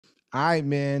All right,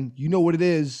 man. You know what it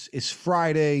is. It's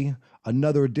Friday.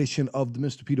 Another edition of the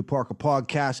Mr. Peter Parker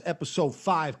podcast, episode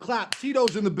 5. Clap.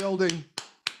 Tito's in the building.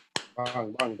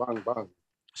 Bang, bang, bang, bang.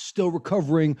 Still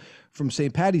recovering from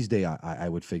St. Patty's Day, I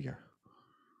would figure.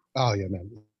 Oh yeah, man.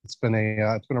 It's been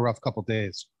a rough couple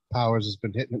days. Powers has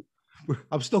been hitting it.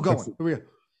 I'm still going. Here we go.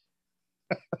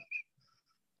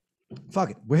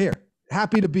 Fuck it. We're here.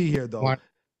 Happy to be here, though.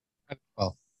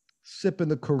 Well, Sipping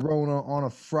the Corona on a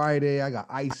Friday. I got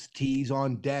iced teas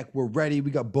on deck. We're ready. We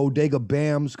got Bodega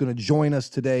Bamz going to join us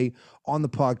today on the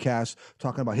podcast,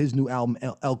 talking about his new album,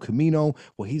 El Camino,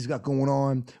 what he's got going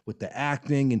on with the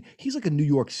acting. And he's like a New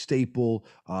York staple,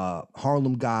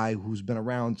 Harlem guy who's been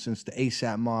around since the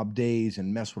ASAP mob days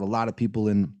and messed with a lot of people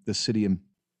in the city. And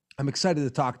I'm excited to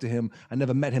talk to him. I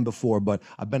never met him before, but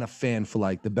I've been a fan for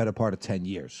like the better part of 10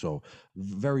 years. So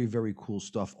very, very cool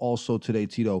stuff. Also today,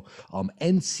 Tito,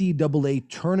 NCAA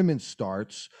Tournament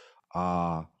starts.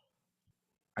 I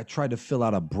tried to fill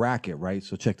out a bracket, right?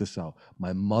 So check this out.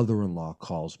 My mother-in-law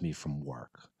calls me from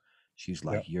work. She's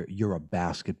like, you're a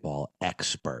basketball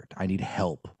expert. I need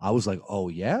help. I was like, oh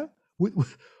yeah?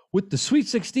 With the Sweet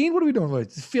 16? What are we doing?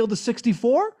 With field of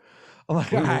 64? I'm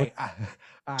like, all right.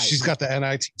 She's got the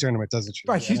NIT tournament, doesn't she?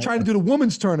 Right. She's trying to do the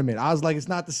women's tournament. I was like, it's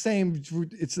not the same.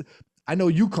 I know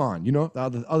UConn, you know,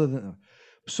 other than,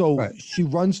 so right. She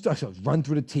run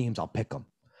through the teams. I'll pick them.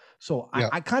 So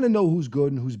I kind of know who's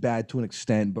good and who's bad to an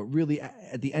extent, but really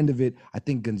at the end of it, I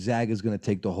think Gonzaga is going to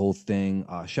take the whole thing.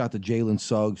 Shout out to Jalen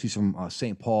Suggs. He's from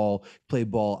St. Paul,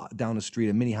 played ball down the street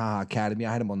at Minnehaha Academy.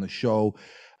 I had him on the show.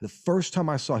 The first time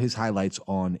I saw his highlights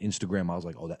on Instagram, I was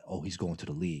like, he's going to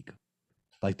the league.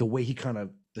 Like the way he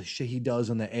the shit he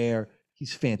does in the air,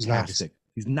 he's fantastic.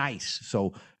 He's nice.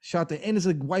 So shout out to, and there's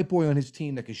a white boy on his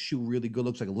team that can shoot really good.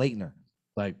 Looks like a Leitner.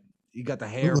 Like he got the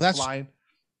hair flying.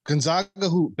 Gonzaga,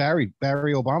 who Barry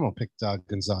Obama picked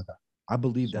Gonzaga. I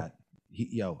believe that.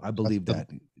 I believe that.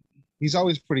 He's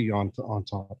always pretty on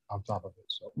top of it.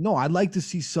 So no, I'd like to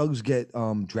see Suggs get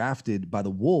drafted by the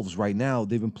Wolves right now.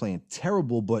 They've been playing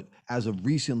terrible, but as of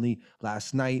recently,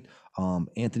 last night,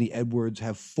 Anthony Edwards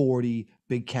have 40,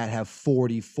 Big Cat have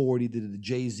 40, did the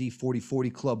Jay-Z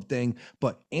 40-40 club thing.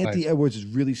 But Anthony Edwards has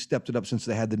really stepped it up since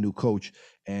they had the new coach.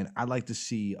 And I'd like to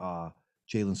see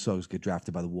Jalen Suggs get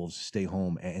drafted by the Wolves, stay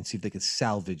home, and see if they could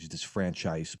salvage this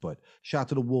franchise. But shout out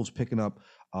to the Wolves picking up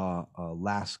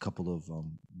last couple of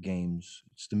games.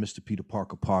 It's the Mr. Peter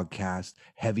Parker podcast.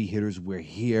 Heavy hitters, we're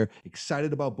here.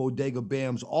 Excited about Bodega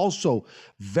Bamz. Also,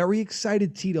 very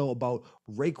excited, Tito, about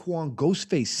Raekwon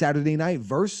Ghostface Saturday night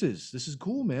versus. This is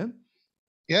cool, man.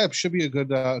 Yeah, it should be a good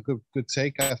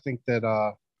take. I think that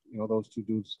those two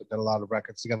dudes got a lot of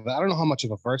records together. I don't know how much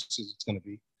of a versus it's going to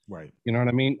be. Right. You know what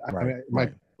I mean? Right. I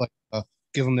might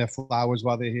give them their flowers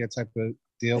while they're here type of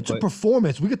deal. It's a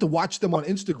performance. We get to watch them on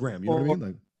Instagram. You know what I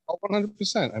mean? Like,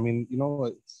 100%. I mean, it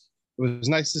was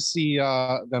nice to see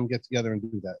them get together and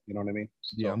do that. You know what I mean?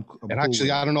 So, yeah. I'm and cool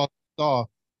actually, I don't know if you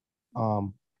saw,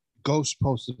 Ghost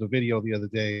posted a video the other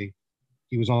day.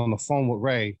 He was on the phone with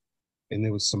Ray, and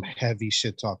there was some heavy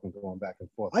shit talking going back and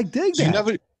forth. I dig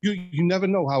that. You never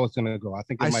know how it's gonna go. I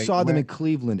think I saw them in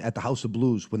Cleveland at the House of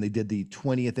Blues when they did the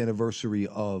 20th anniversary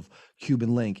of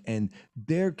Cuban Link, and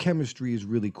their chemistry is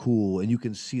really cool, and you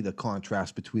can see the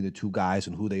contrast between the two guys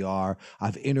and who they are.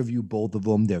 I've interviewed both of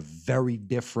them. They're very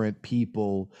different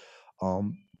people.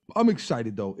 I'm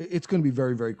excited though. It's going to be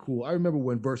very, very cool. I remember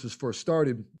when Versus first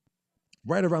started.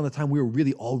 Right around the time we were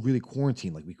really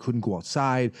quarantined, like we couldn't go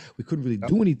outside, we couldn't really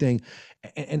do anything,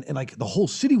 and like the whole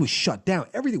city was shut down.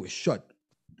 Everything was shut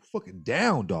fucking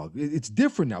down, dog. It's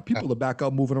different now. People are back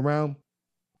out moving around.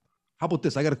 How about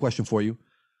this? I got a question for you.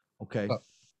 Okay,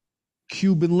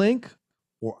 Cuban Link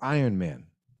or Iron Man?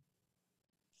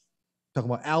 Talking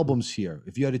about albums here.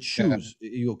 If you had to choose,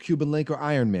 you go Cuban Link or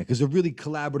Iron Man, because they're really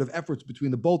collaborative efforts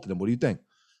between the both of them. What do you think?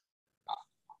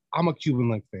 I'm a Cuban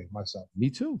Link fan myself.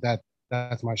 Me too.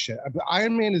 That's my shit.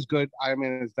 Iron Man is good. Iron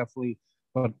Man is definitely,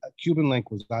 but Cuban Link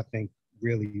was, I think,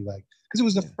 really like, because it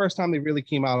was the first time they really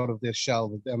came out of their shell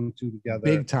with them two together.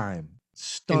 Big time.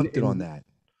 Stunted on that.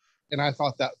 And I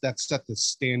thought that set the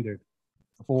standard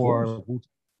for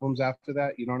albums after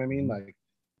that. You know what I mean? Like,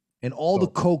 and all the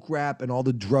coke rap and all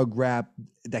the drug rap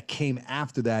that came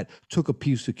after that took a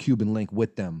piece of Cuban Link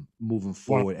with them moving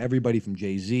forward. Everybody from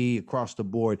Jay-Z across the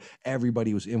board,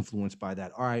 everybody was influenced by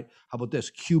that. All right, how about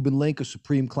this? Cuban Link or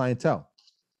Supreme Clientele?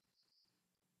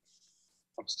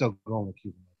 I'm still going with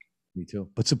Cuban Link. Me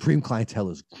too. But Supreme Clientele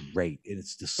is great. And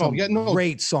it's just some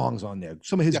great songs on there.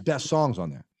 Some of his best songs on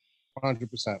there. 100%.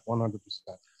 100%.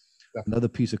 Another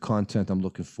piece of content I'm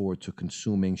looking forward to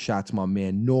consuming. Shout to my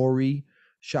man Nori.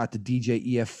 Shout to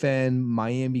DJ EFN,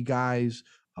 Miami guys.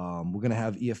 We're gonna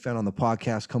have EFN on the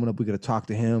podcast coming up. We're gonna talk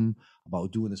to him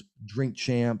about doing this drink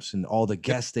champs and all the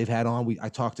guests they've had on. I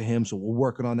talked to him, so we're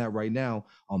working on that right now.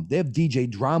 They have DJ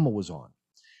Drama was on,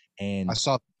 and I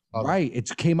saw right,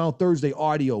 it came out Thursday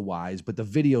audio wise, but the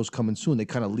video's coming soon. They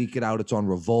kind of leak it out. It's on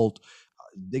Revolt.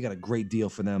 They got a great deal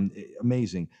for them.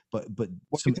 Amazing, but what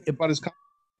do you think about his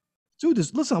dude,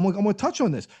 listen, I'm gonna touch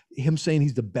on this. Him saying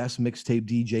he's the best mixtape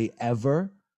DJ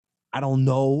ever. I don't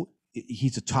know.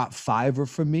 He's a top fiver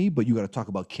for me, but you got to talk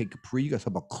about Kid Capri. You got to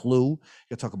talk about Clue. You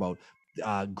got to talk about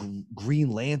Green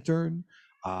Lantern.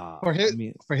 For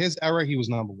his era, he was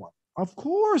number one. Of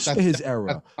course, for his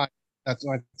era. That's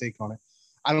my take on it.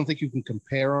 I don't think you can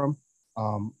compare him.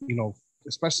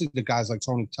 Especially the guys like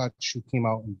Tony Touch, who came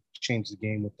out and changed the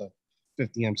game with the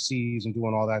 50 MCs and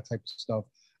doing all that type of stuff.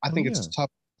 I think it's tough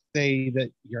to say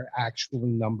that you're actually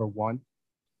number one.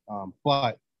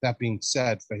 But that being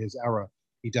said, for his era,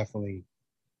 he definitely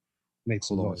made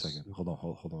some noise. Hold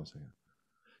on a second.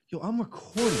 Yo, I'm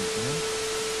recording, man.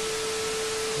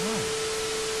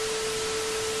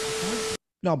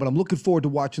 No, but I'm looking forward to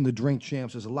watching the drink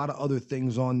champs. There's a lot of other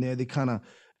things on there.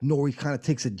 Nori kind of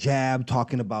takes a jab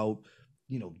talking about,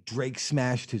 Drake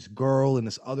smashed his girl and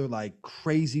this other like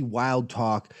crazy wild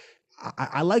talk.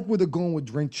 I like where they're going with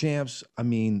drink champs. I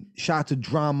mean, shout to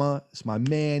Drama. It's my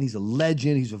man. He's a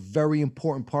legend. He's a very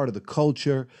important part of the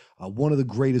culture. One of the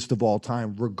greatest of all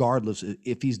time, regardless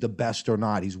if he's the best or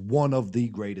not. He's one of the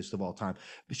greatest of all time.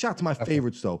 But shout out to my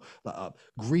favorites, though.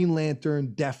 Green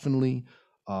Lantern, definitely.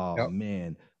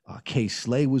 Man. K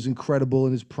Slay was incredible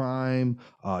in his prime.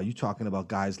 You talking about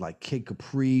guys like Kid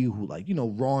Capri, who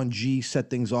Ron G set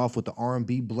things off with the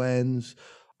R&B blends.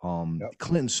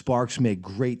 Clinton Sparks made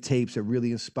great tapes that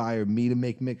really inspired me to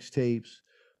make mixtapes.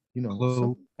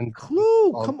 Clue.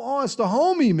 Come on, it's the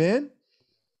homie, man.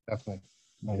 Definitely.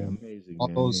 Amazing.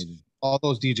 All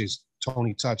those DJs,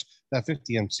 Tony Touch, that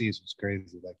 50 MCs was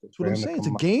crazy. That's what I'm saying. It's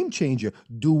a game changer.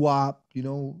 Doo-wop,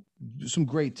 some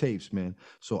great tapes, man.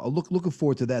 So looking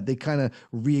forward to that. They kind of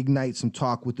reignite some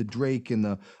talk with the Drake and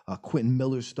the Quentin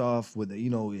Miller stuff, with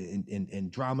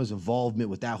and Drama's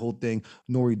involvement with that whole thing.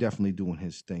 Nori definitely doing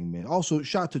his thing, man. Also,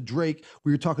 shout out to Drake.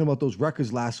 We were talking about those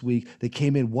records last week. They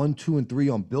came in 1, 2, and 3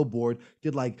 on Billboard.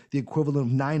 Did like the equivalent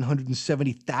of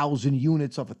 970,000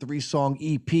 units off a 3-song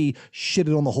EP.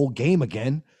 Shitted on the whole game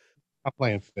again. I'm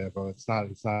playing fair, bro. It's not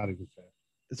even fair.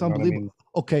 It's unbelievable.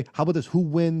 Okay, how about this? Who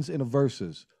wins in a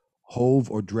versus?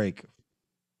 Hove or Drake?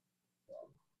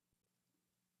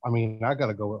 I mean, I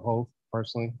gotta go with Hove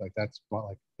personally. That's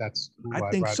who I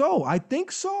think so. I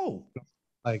think so.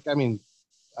 I think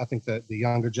that the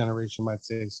younger generation might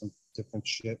say some different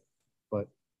shit, but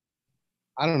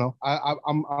I don't know.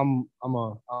 I'm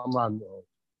riding with Hove.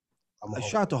 A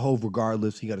shot to Hove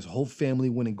regardless. He got his whole family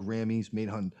winning Grammys, made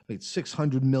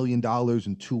 $600 million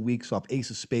in 2 weeks off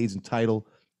Ace of Spades and Tidal.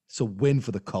 It's a win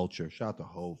for the culture. Shout to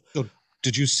Hove. So,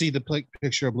 did you see the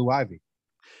picture of Blue Ivy?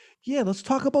 Yeah, let's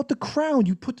talk about the crown.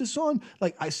 You put this on.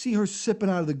 Like, I see her sipping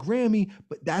out of the Grammy,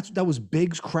 but that was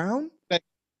Big's crown?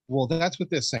 Well, that's what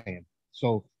they're saying.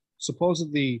 So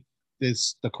supposedly the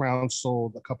crown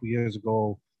sold a couple years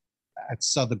ago at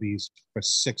Sotheby's for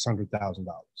 $600,000.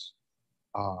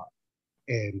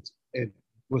 And it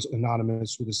was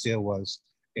anonymous who the sale was,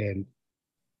 and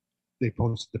they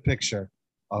posted the picture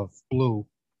of Blue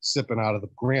sipping out of the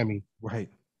Grammy, right,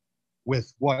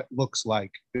 with what looks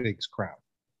like Big's crown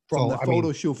from the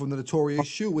photo shoot, from the Notorious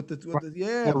shoot with the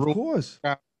of course,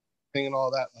 thing and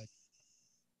all that. Like,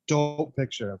 dope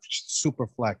picture, super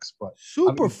flex, but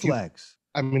flex.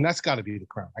 That's got to be the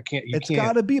crown. It's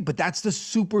got to be, but that's the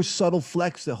super subtle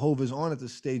flex that Hove is on at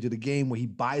this stage of the game, where he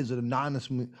buys it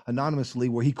anonymously,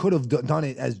 where he could have done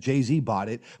it as Jay-Z bought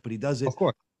it, but he does it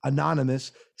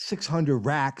anonymous, 600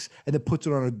 racks, and then puts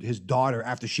it on his daughter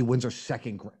after she wins her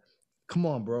second Grammy. Come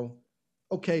on, bro.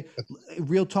 Okay,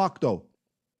 real talk though.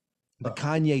 The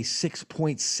Kanye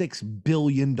 $6.6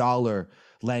 billion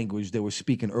language they were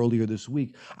speaking earlier this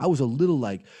week, I was a little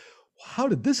like, how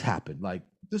did this happen? Like,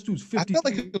 this dude's 50. I felt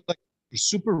like it was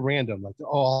super random. Like,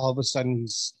 all of a sudden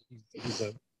he's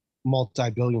a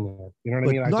multi-billionaire. You know what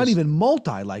I mean? Not even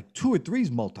multi, like 2 or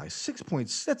 3's multi. 6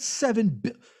 points. That's 7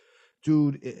 billion.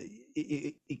 Dude,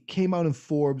 it came out in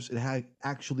Forbes. It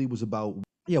actually was about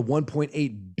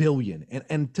 1.8 billion.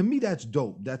 And to me, that's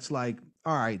dope. That's like,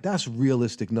 all right, that's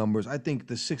realistic numbers. I think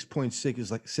the 6.6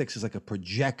 is like a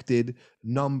projected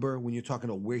number when you're talking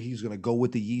about where he's going to go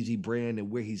with the Yeezy brand and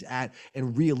where he's at,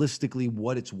 and realistically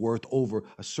what it's worth over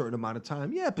a certain amount of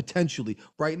time. Yeah, potentially.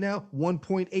 Right now,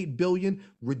 1.8 billion,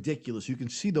 ridiculous. You can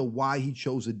see why he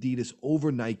chose Adidas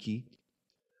over Nike.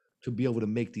 to be able to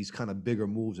make these kind of bigger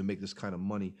moves and make this kind of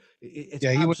money. It's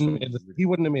Yeah, he absolutely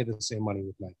wouldn't have made the same money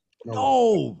with Nike.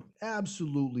 no,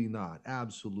 absolutely not.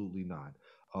 Absolutely not.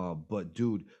 But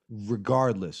dude,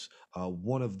 regardless,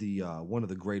 one of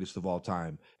the greatest of all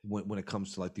time when it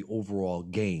comes to like the overall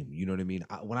game. You know what I mean?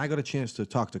 When I got a chance to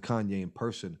talk to Kanye in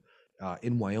person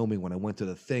in Wyoming, when I went to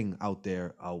the thing out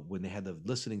there when they had the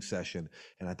listening session,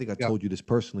 and I think I Yeah. told you this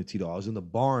personally, Tito. I was in the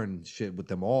bar and shit with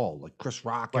them all, like Chris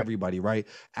Rock, Right. everybody. Right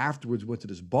afterwards, went to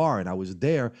this bar and I was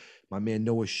there. My man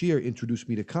Noah Shear introduced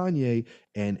me to Kanye,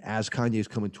 and as Kanye's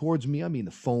coming towards me, I mean,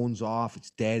 the phone's off, it's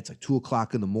dead. It's like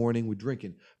 2:00 in the morning. We're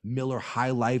drinking Miller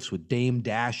High Lifes with Dame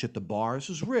Dash at the bar.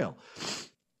 This is real.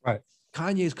 Right.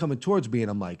 Kanye's coming towards me, and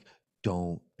I'm like,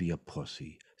 don't be a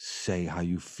pussy. Say how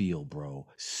you feel, bro.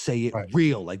 Say it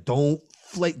real. Like, don't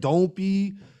flake, don't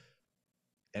be.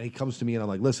 And he comes to me, and I'm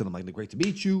like, listen, I'm like, great to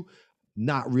meet you.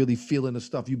 Not really feeling the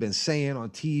stuff you've been saying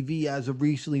on TV as of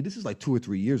recently. This is like 2 or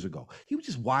 3 years ago. He was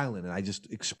just wilding, and I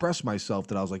just expressed myself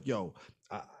that I was like, yo,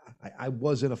 I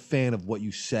wasn't a fan of what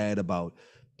you said about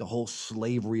the whole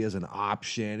slavery as an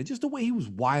option, and just the way he was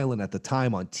wilding at the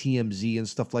time on TMZ and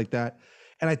stuff like that.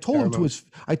 And I told him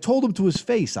to his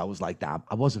face, I was like, nah,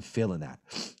 I wasn't feeling that.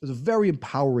 It was a very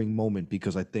empowering moment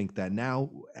because I think that now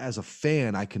as a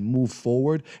fan, I can move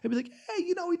forward and be like, hey,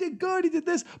 you know, he did good, he did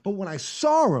this. But when I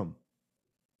saw him,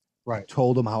 I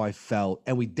told him how I felt,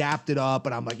 and we dapped it up,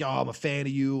 and I'm like, yo, I'm a fan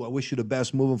of you. I wish you the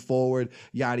best moving forward,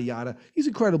 yada, yada. He's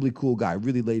an incredibly cool guy,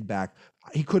 really laid back.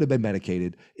 He could have been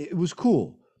medicated. It was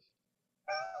cool.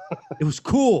 It was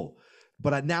cool.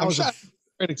 But now as a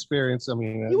great experience. I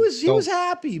mean, he was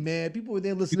happy, man. People were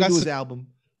there listening to his album.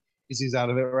 Yeezys out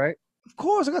of it, right? Of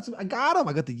course, I got him.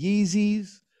 I got the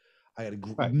Yeezys. I had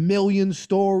a million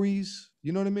stories.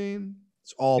 You know what I mean?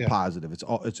 It's all positive.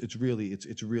 It's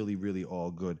really all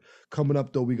good. Coming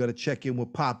up though, we got to check in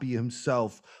with Poppy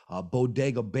himself.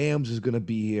 Bodega Bamz is gonna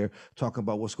be here talking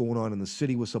about what's going on in the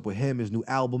city. What's up with him? His new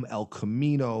album, El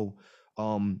Camino.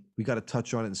 We got to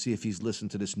touch on it and see if he's listened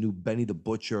to this new Benny the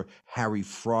Butcher, Harry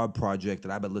Fraud project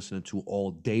that I've been listening to all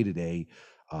day today.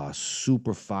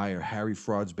 Super fire. Harry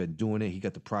Fraud's been doing it. He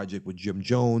got the project with Jim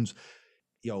Jones.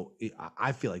 Yo,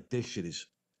 I feel like this shit is,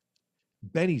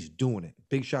 Benny's doing it.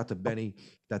 Big shout to Benny.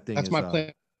 That's my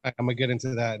plan. I'm gonna get into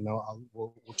that, and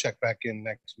we'll check back in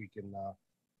next week and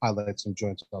highlight some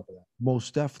joints off of that.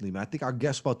 Most definitely, man. I think our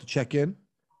guest's about to check in.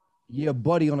 Yeah,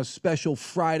 buddy, on a special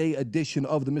Friday edition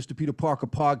of the Mr. Peter Parker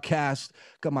podcast.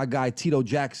 Got my guy Tito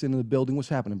Jackson in the building. What's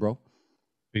happening, bro?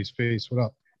 Peace. What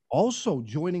up? Also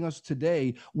joining us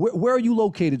today, where are you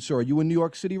located, sir? Are you in New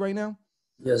York City right now?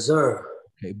 Yes, sir.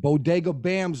 Okay, Bodega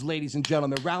Bamz, ladies and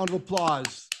gentlemen. Round of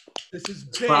applause. This is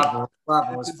big.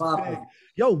 It's popping.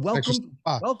 Yo,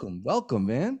 welcome,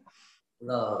 man.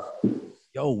 Love.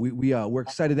 Yo, we're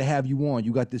excited to have you on.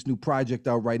 You got this new project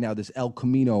out right now. This El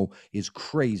Camino is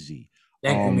crazy.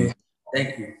 Thank you, man.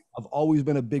 Thank you. I've always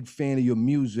been a big fan of your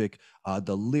music,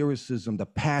 the lyricism, the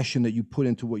passion that you put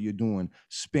into what you're doing.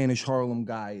 Spanish Harlem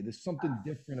guy. There's something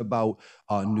different about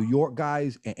New York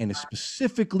guys and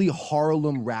specifically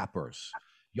Harlem rappers.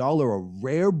 Y'all are a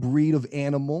rare breed of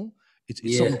animal.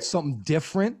 It's something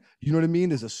different. You know what I mean?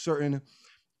 There's a certain,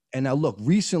 and now look,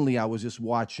 recently I was just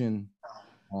watching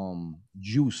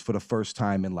Juice for the first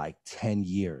time in like 10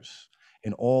 years.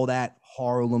 And all that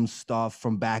Harlem stuff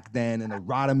from back then and the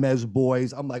Rodamez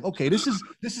boys. I'm like, okay, this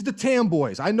is the Tam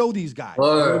boys. I know these guys. You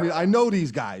know what I mean? I know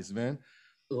these guys, man.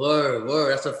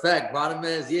 Word. That's a fact.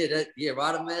 Rodamez,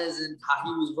 Rodamez and how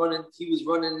he was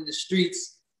running in the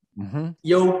streets. Mm-hmm.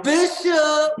 Yo, Bishop.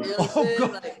 You know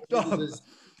what I'm saying?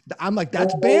 I'm like,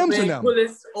 that's Bamz in them.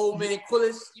 Old man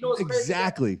Quillis. You know what's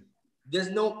exactly.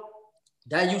 Crazy?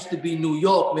 That used to be New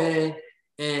York, man.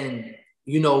 And,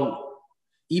 you know,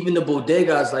 even the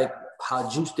bodegas, like how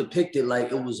Juice depicted,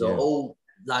 like it was an old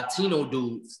Latino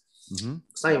dude. Mm-hmm.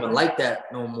 It's not even like that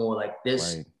no more. Like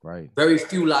this, right. Very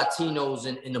few Latinos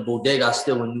in the bodega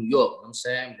still in New York. You know what I'm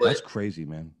saying, but that's crazy,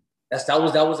 man. That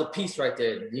was a piece right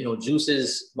there. You know,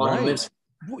 Juice's monuments.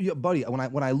 Right. Well, yeah, buddy.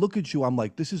 When I look at you, I'm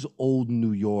like, this is old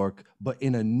New York, but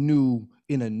in a new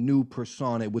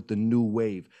persona with the new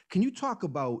wave. Can you talk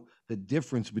about the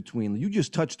difference between, you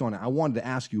just touched on it. I wanted to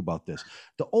ask you about this.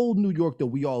 The old New York that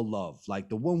we all love, like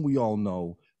the one we all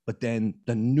know, but then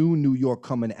the new New York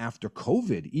coming after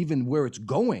COVID, even where it's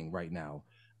going right now.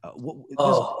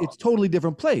 It's totally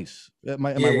different place. Am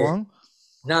I wrong?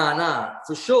 Nah,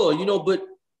 for sure. You know, but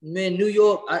man, New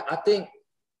York, I think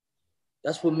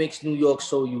that's what makes New York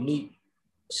so unique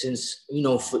since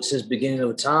beginning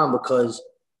of time, because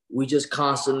we just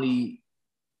constantly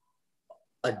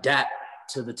adapt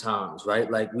to the times, right?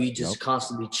 Like we just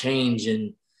constantly change,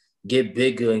 and get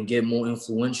bigger and get more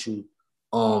influential.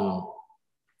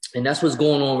 And that's what's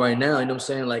going on right now. You know what I'm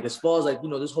saying? Like, as far as like, you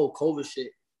know, this whole COVID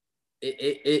shit,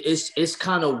 it's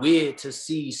kind of weird to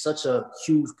see such a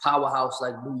huge powerhouse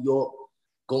like New York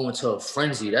go into a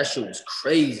frenzy. That shit was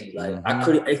crazy. Like, I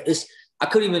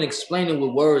couldn't even explain it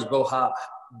with words, bro, how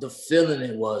the feeling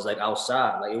it was like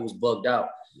outside. Like, it was bugged out.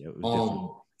 Yeah, it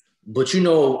was but you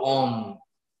know,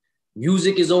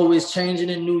 music is always changing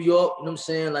in New York. You know what I'm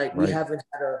saying? Like, we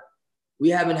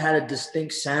haven't had a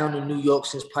distinct sound in New York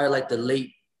since probably like the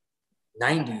late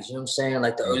 90s, you know what I'm saying?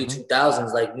 Like the early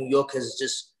 2000s. Like, New York has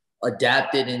just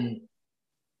adapted and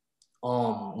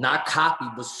not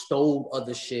copied, but stole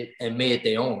other shit and made it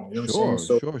their own. You know what I'm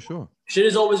saying? So Sure. Shit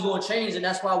is always going to change, and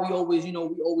that's why we always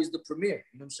the premier.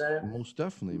 You know what I'm saying? Most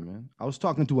definitely, man. I was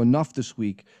talking to Enough this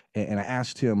week, and I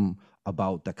asked him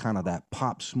about the kind of that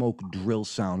Pop Smoke drill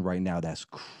sound right now that's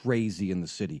crazy in the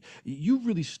city. You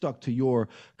really stuck to your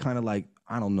kind of like,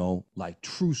 I don't know, like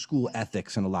true school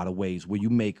ethics in a lot of ways, where you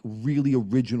make really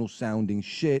original sounding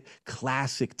shit,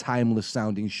 classic, timeless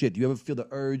sounding shit. Do you ever feel the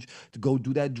urge to go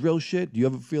do that drill shit? Do you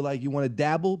ever feel like you want to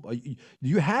dabble? Are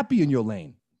you happy in your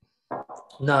lane?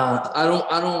 Nah, I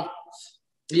don't.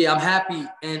 Yeah, I'm happy,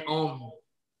 and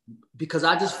because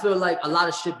I just feel like a lot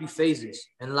of shit be phases,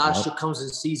 and a lot of shit comes in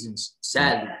seasons,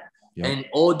 sadly. And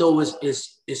although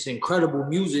it's incredible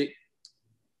music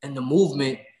and the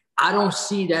movement, I don't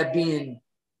see that being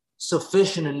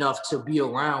sufficient enough to be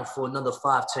around for another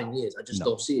 5-10 years. I just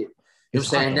don't see it. You know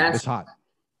what I'm saying? It's hot.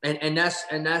 And that's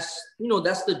you know,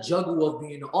 that's the juggle of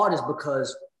being an artist,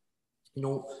 because, you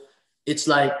know, it's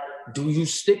like, do you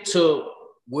stick to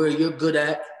where you're good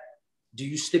at? Do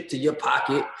you stick to your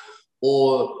pocket?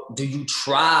 Or do you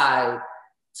try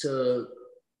to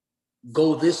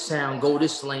go this sound, go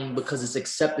this lane because it's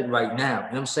accepted right now? You know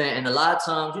what I'm saying? And a lot of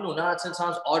times, you know, 9 out of 10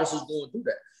 times artists is going to do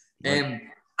that. Right. And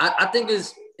I think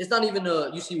it's not even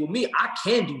you see, with me, I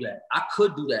can do that. I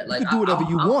could do that. Like, you can do whatever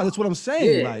you want. That's what I'm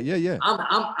saying. Yeah. Like,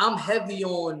 I'm heavy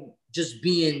on just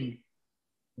being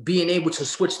able to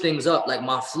switch things up, like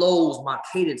my flows, my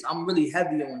cadence. I'm really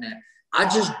heavy on that. I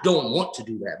just don't want to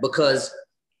do that because,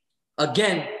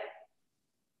 again,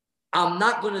 I'm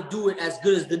not gonna do it as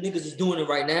good as the niggas is doing it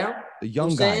right now. The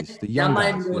young guys, I'm not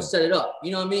even gonna set it up.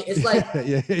 You know what I mean? It's like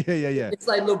yeah. It's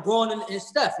like LeBron and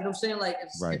Steph. You know what I'm saying? Like,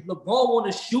 if LeBron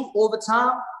want to shoot all the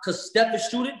time because Steph is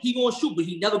shooting, he gonna shoot, but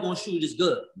he never gonna shoot it as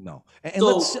good. No. And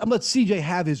let CJ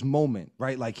have his moment,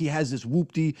 right? Like, he has this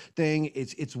whoopty thing.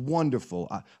 It's wonderful.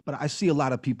 But I see a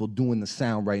lot of people doing the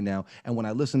sound right now. And when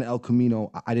I listen to El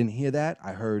Camino, I didn't hear that.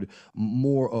 I heard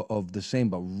more of the same,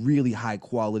 but really high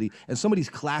quality. And some of these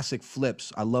classic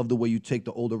flips. I love the way you take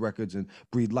the older records and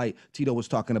breathe light. Tito was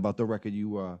talking about the record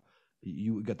you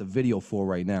got the video for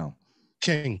right now.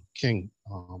 King.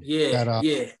 For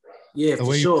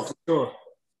sure.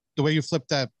 The way you flipped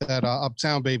that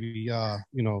Uptown Baby,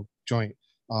 joint.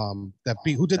 That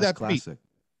beat. Who did that classic. beat?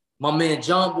 My man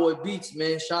John Boy Beats,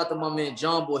 man. Shout out to my man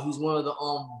John Boy. He's one of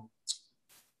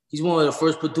the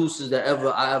first producers that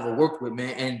I ever worked with,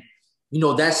 man. And you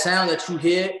know that sound that you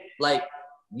hear, like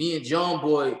me and John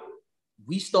Boy,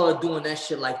 we started doing that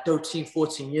shit like 13,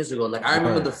 14 years ago. Like, I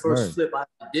remember the first flip I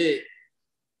did.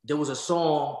 There was a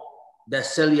song that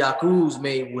Celia Cruz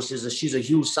made, which is she's a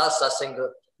huge salsa singer.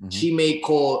 Mm-hmm. She made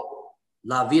called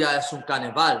La Vida es un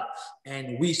Carnaval.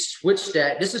 And we switched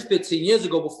that. This is 15 years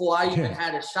ago before I even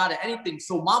had a shot at anything.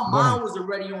 So my mind was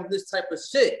already on this type of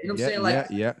shit. You know what I'm saying?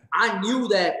 Like, I knew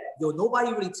that,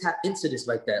 nobody really tapped into this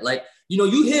like that. Like,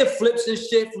 you hear flips and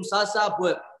shit from salsa,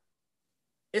 but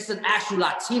it's an actual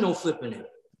Latino flipping it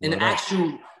and an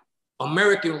actual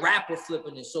American rapper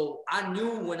flipping it. So I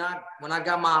knew when I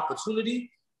got my opportunity,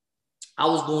 I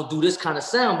was going to do this kind of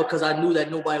sound because I knew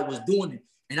that nobody was doing it.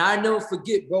 And I never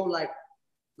forget, bro, like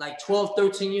 12,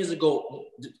 13 years ago,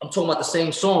 I'm talking about the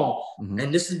same song. Mm-hmm.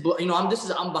 And this is,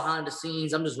 I'm behind the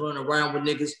scenes. I'm just running around with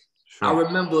niggas. Sure. I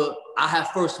remember I had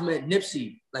first met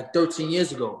Nipsey like 13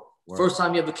 years ago. Wow. First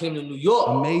time he ever came to New York.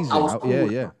 Amazing. I was cool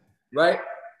with him, right?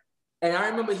 And I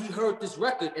remember he heard this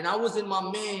record, and I was in my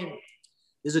man.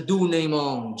 There's a dude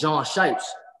named John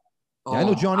Shipes. I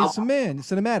know Johnny. It's a man. It's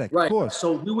cinematic, right? Of course.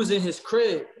 So we was in his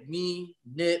crib, me,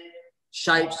 Nip,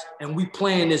 Shipes, and we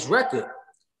playing this record.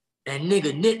 And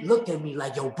nigga, Nip looked at me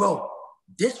like, "Yo, bro,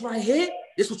 this right here,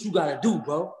 this what you gotta do,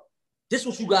 bro. This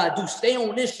what you gotta do. Stay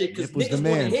on this shit, because niggas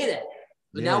want to hear that."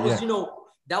 And that was,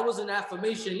 that was an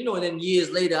affirmation, and then years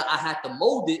later I had to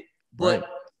mold it, but. Right.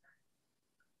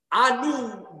 I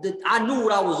knew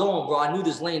what I was on, bro. I knew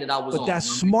this lane that I was on. But that's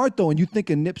smart, though. And you think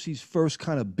of Nipsey's first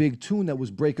kind of big tune that was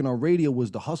breaking on radio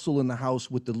was the Hustle in the House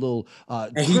with the little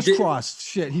crisscross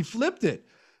shit. He flipped it.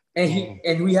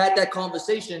 and we had that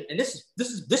conversation, and this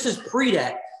is pre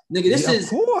that, nigga. This is, of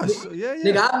course,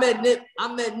 nigga.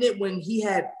 I met Nip when he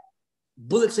had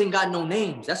Bullets Ain't Got No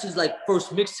Names. That's his like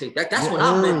first mixtape. That's when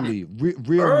I met Nip.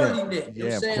 Real early Nip. Nip. You know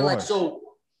what I'm saying? Course. Like, so,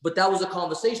 but that was a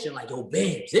conversation. Like, yo,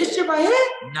 Bamz, this shit right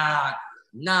here?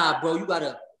 Nah, bro. You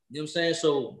gotta. You know what I'm saying?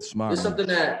 So Smart, it's something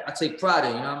that I take pride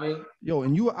in, you know what I mean? Yo,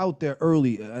 and you were out there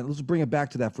early. Let's bring it back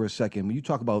to that for a second. When you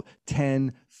talk about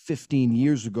 10, 15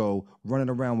 years ago, running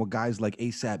around with guys like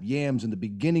Asap Yams in the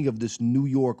beginning of this New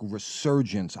York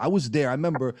resurgence. I was there. I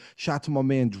remember, shout to my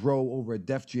man Dro over at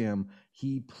Def Jam.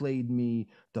 He played me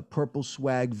the Purple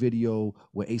Swag video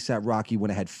with ASAP Rocky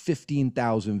when it had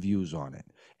 15,000 views on it.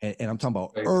 And I'm talking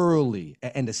about early.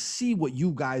 And to see what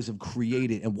you guys have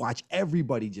created and watch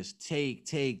everybody just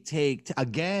take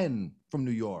again from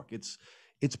New York. It's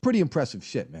pretty impressive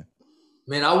shit, man.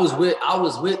 Man, I was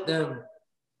with them.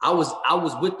 I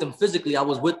was with them physically. I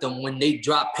was with them when they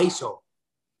dropped Peso.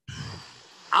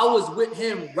 I was with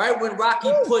him right when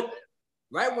Rocky put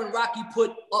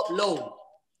Upload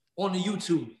on the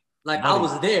YouTube. Like, I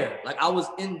was there. Like, I was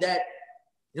in that,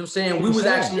 you know what I'm saying? We was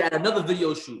actually at another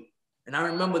video shoot. And I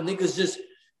remember niggas just,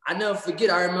 I never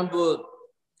forget, I remember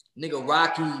nigga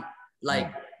Rocky,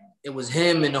 like, it was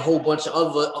him and a whole bunch of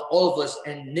all of us,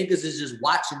 and niggas is just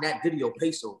watching that video,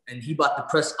 Peso, and he about to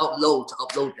press upload to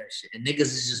upload that shit. And niggas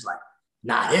is just like,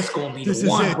 nah, that's gonna be the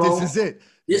one, bro. This is it.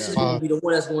 This is gonna be the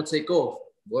one that's gonna take off.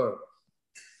 Word.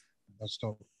 That's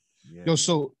dope. Yeah. Yo,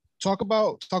 so talk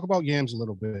about Yams a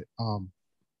little bit.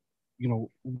 You know,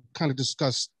 we kind of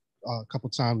discussed a couple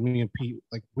times, me and Pete,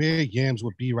 like where Yams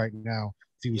would be right now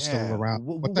if he was still around.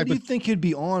 What do you think he'd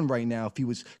be on right now if he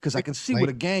was? Because I can see where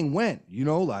the gang went. You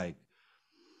know, like,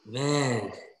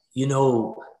 man, you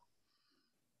know,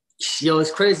 yo,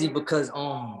 it's crazy because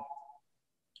I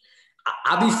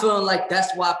be feeling like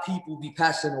that's why people be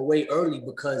passing away early,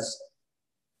 because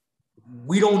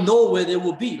we don't know where they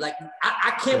will be. Like,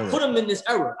 I can't put him in this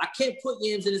era. I can't put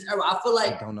Yams in this era. I feel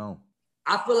like, I don't know.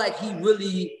 I feel like he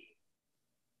really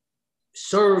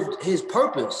served his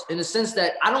purpose in the sense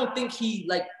that I don't think he,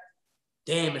 like,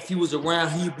 damn, if he was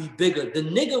around, he'd be bigger. The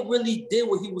nigga really did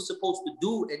what he was supposed to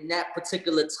do in that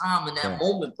particular time, in that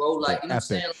moment, bro. Like, you know what I'm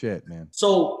saying? Shit, man.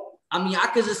 So, I mean, I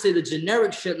could just say the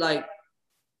generic shit, like,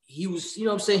 he was, you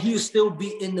know what I'm saying? He would still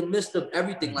be in the midst of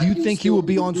everything. Like, do you think he would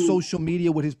be on social media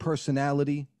with his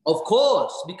personality? Of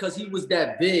course, because he was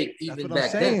that big even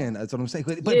back then. That's what I'm saying.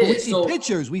 But we see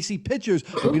pictures. We see pictures,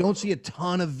 but we don't see a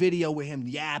ton of video with him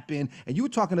yapping. And you were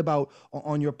talking about,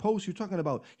 on your post, you're talking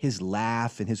about his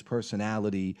laugh and his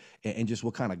personality and just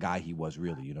what kind of guy he was,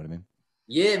 really. You know what I mean?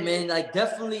 Yeah, man. Like,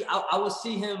 definitely, I would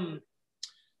see him.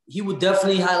 He would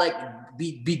definitely have, like,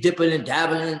 be dipping and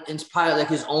dabbling in probably like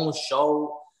his own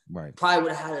show. Right. Probably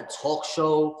would have had a talk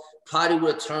show. Probably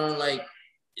would have turned like,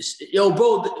 yo,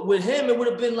 bro, with him, it would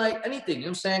have been like anything. You know what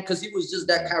I'm saying? Because he was just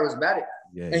that charismatic.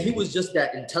 Yeah, and he was just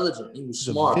that intelligent. He was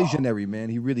smart. A visionary, man.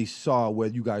 He really saw where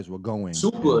you guys were going.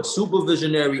 Super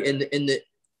visionary.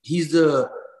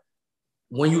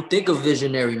 When you think of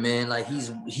visionary, man, like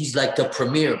he's like the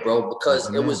premier, bro,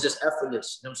 because it was just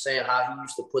effortless. You know what I'm saying? How he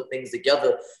used to put things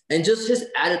together and just his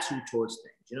attitude towards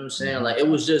things. You know what I'm saying? Like,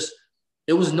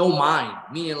 it was no mind,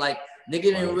 meaning like nigga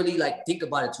didn't really like think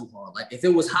about it too hard. Like, if it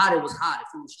was hot, it was hot. If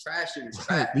it was trash, it was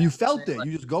trash. You felt it. Like,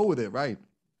 you just go with it, right?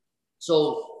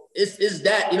 So it's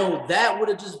that, you know, that would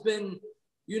have just been,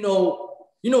 you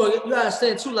gotta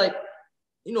understand too, like,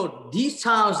 you know, these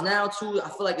times now too, I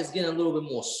feel like it's getting a little bit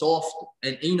more soft.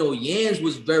 And you know, Yams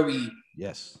was very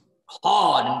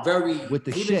hard and very with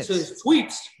the even shits. To his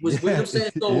tweets was you know what I'm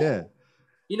saying? So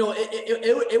you know,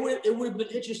 it would have been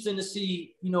interesting to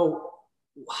see, you know,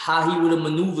 how he would have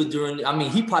maneuvered during. I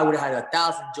mean, he probably would have had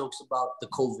 1,000 jokes about the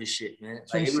COVID shit, man.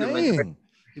 Like, I'm saying.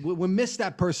 We missed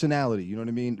that personality. You know what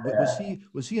I mean?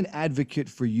 Was he an advocate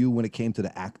for you when it came to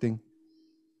the acting?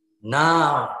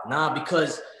 Nah,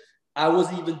 because I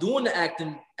wasn't even doing the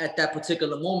acting at that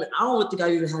particular moment. I don't think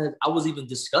I was even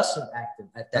discussing acting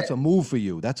at that. That's a move for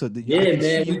you. I can man.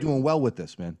 see you doing well with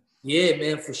this, man. Yeah,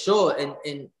 man, for sure.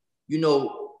 And you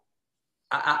know,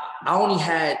 I only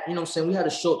had, you know what I'm saying, we had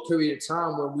a short period of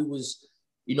time where we was,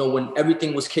 you know, when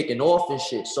everything was kicking off and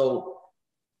shit. So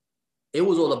it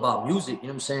was all about music, you know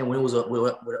what I'm saying? When it was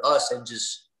with us, and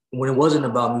just when it wasn't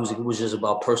about music, it was just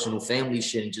about personal family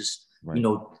shit and just, you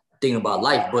know, thinking about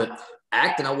life. But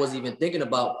acting, I wasn't even thinking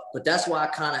about, but that's why I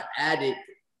kind of added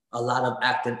a lot of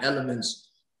acting elements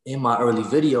in my early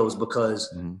videos,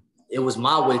 because it was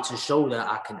my way to show that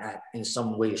I can act in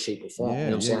some way, shape, or form. You know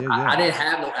what I'm saying? I didn't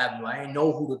have no avenue. I didn't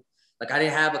know who to, like, I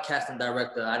didn't have a casting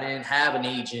director. I didn't have an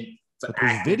agent. But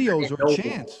those videos were a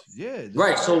chance. Yeah.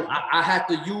 Right. So I had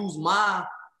to use my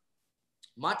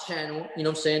my channel, you know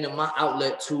what I'm saying, and my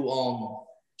outlet to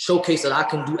showcase that I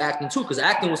can do acting too, because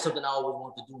acting was something I always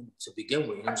wanted to do to begin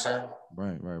with, you know what I'm saying?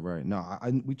 Right. No,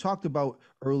 we talked about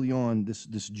early on this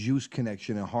Juice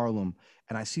connection in Harlem,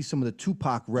 and I see some of the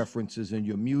Tupac references in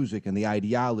your music and the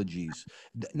ideologies.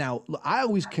 Now, I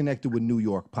always connected with New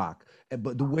York Pac,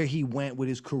 but the way he went with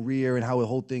his career and how the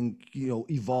whole thing,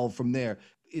 evolved from there,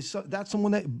 is that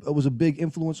someone that was a big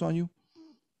influence on you?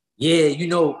 Yeah,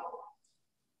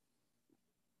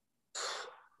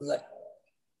 like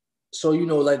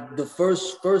the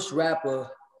first rapper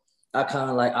I kind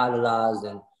of like idolized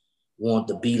and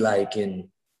wanted to be like and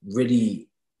really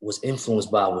was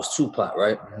influenced by was Tupac,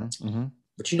 right? Mm-hmm.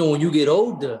 But when you get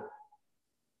older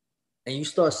and you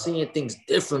start seeing things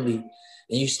differently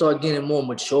and you start getting more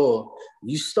mature,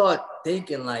 you start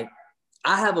thinking like,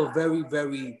 I have a very,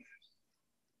 very,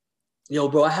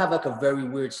 I have like a very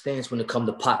weird stance when it comes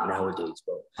to Pac nowadays,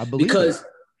 bro. I believe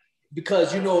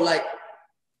because like,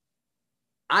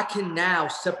 I can now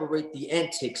separate the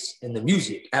antics and the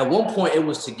music. At one point, it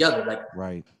was together. Like,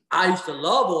 right. I used to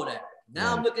love all that.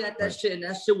 Now I'm looking at that shit, and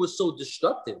that shit was so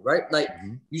destructive, right? Like,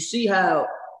 you see how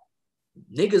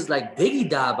niggas like Biggie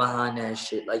died behind that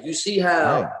shit. Like, you see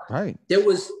how there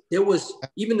was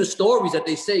even the stories that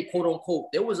they say, quote unquote,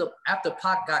 after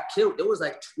Pac got killed, there was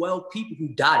like 12 people who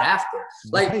died after.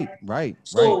 Like,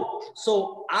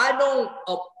 So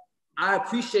I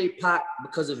appreciate Pac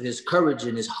because of his courage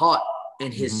and his heart.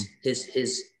 And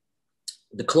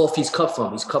the cloth he's cut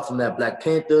from. He's cut from that Black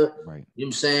Panther. Right. You know what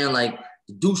I'm saying? Like,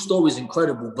 the dude's story is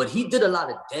incredible, but he did a lot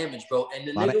of damage, bro. And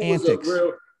the nigga was antics. a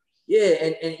real,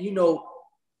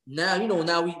 now we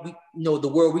the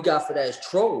word we got for that is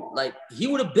troll. Like, he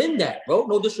would have been that, bro.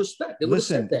 No disrespect. They would have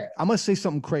said that. I'm gonna say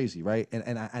something crazy, right?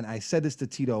 And I said this to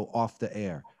Tito off the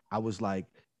air. I was like,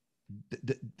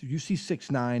 you see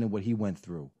 6ix9ine and what he went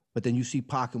through. But then you see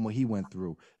Pac and what he went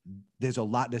through. There's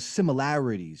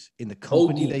similarities in the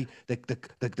company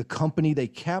the company they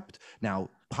kept. Now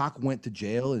Pac went to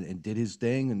jail and did his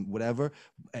thing and whatever,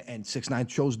 and 6ix9ine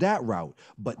chose that route.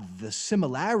 But the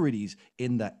similarities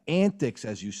in the antics,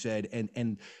 as you said,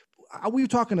 and we were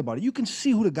talking about it. You can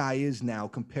see who the guy is now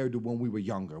compared to when we were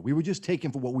younger. We were just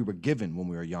taken for what we were given when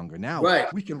we were younger. Now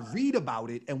we can read about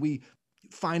it and we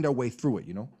find our way through it.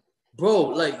 Bro,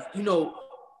 like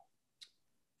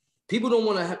people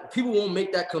won't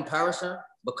make that comparison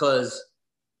because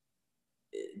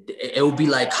it will be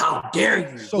like, how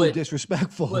dare you? So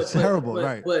disrespectful. It's terrible,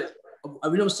 right? But you know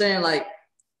what I'm saying? Like,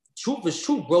 truth is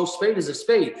truth, bro. Spade is a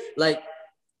spade. Like,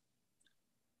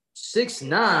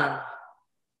 6ix9ine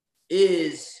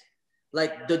is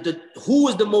like who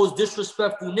is the most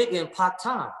disrespectful nigga in Pac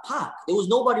time? Pac. There was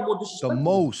nobody more disrespectful.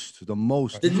 The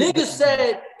most. The nigga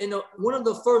said in one of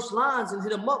the first lines and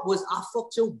hit him up was, "I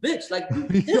fucked your bitch." Like,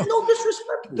 there's no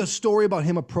disrespect. The story about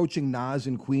him approaching Nas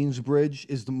in Queensbridge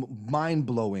is mind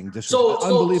blowing.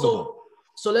 Unbelievable.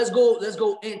 So let's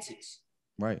go antics.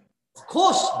 Right. Of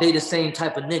course, they the same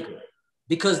type of nigga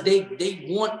because they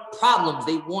want problems.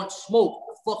 They want smoke.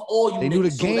 Fuck all you. They knew the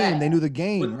game. They knew the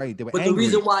game, right? They were angry. The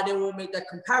reason why they won't make that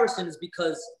comparison is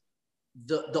because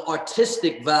the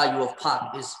artistic value of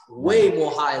Pac is way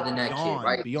more higher than that kid,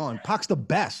 right? Beyond. Pac's the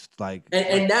best,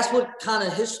 and that's what kind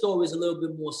of his story is a little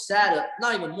bit more sadder.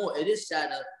 Not even more. It is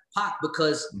sadder, Pac,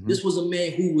 because this was a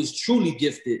man who was truly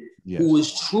gifted, who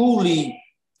was truly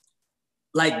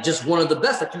like just one of the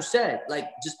best, like you said, like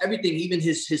just everything, even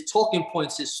his talking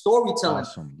points, his storytelling,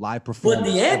 live performance,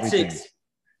 but the antics.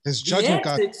 His judgment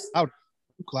got out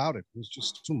too clouded. It was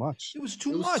just too much. It was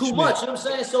too much. You know what I'm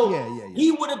saying? So he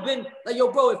would have been like,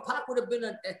 yo, bro, if Pac would have been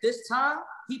at this time,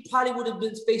 he probably would have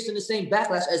been facing the same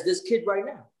backlash as this kid right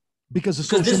now. Because the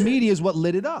social media is what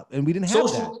lit it up, and we didn't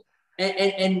have that.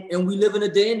 And we live in a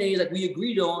day and age, like we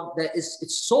agreed on, that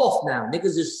it's soft now.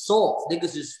 Niggas is soft.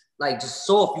 Niggas is like just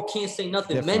soft. You can't say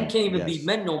nothing. Different, men can't even be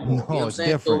men no more. No, you know what I'm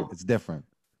saying? Different. It's different.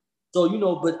 So,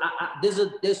 but there's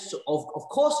of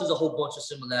course there's a whole bunch of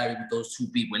similarity with those two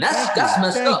people, and that's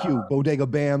messed up. Thank you, Bodega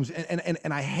Bamz,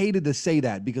 and I hated to say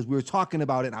that because we were talking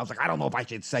about it, and I was like, I don't know if I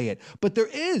should say it, but there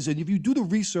is, and if you do the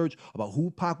research about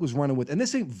who Pac was running with, and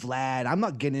this ain't Vlad, I'm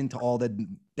not getting into all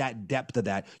that depth of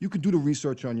that. You can do the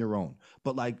research on your own,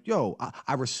 but like, yo,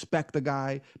 I respect the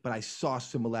guy, but I saw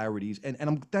similarities, and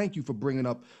I'm thank you for bringing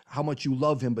up how much you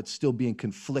love him, but still being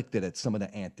conflicted at some of the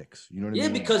antics. You know what I mean? Yeah,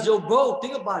 because yo, bro,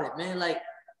 think about it, man. Like,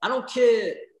 I don't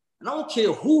care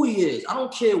who he is. I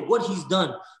don't care what he's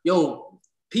done. Yo,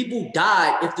 people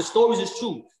died. If the stories is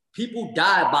true, people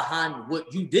died behind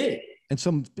what you did. And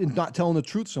some not telling the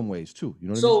truth some ways too. You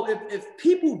know what I mean? So if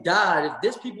people died, if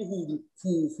there's people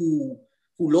who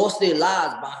lost their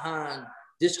lives behind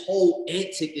this whole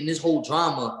antic and this whole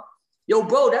drama, Yo,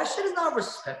 bro, that shit is not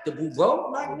respectable,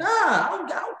 bro. Like, nah, I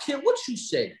don't care what you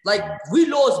say. Like, we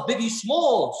lost Biggie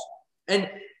Smalls,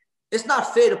 and it's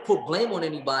not fair to put blame on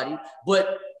anybody,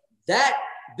 but that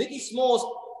Biggie Smalls'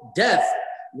 death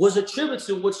was attributed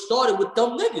to what started with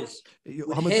them niggas.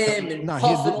 With him and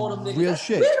Puff and all them niggas. Real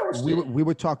shit. We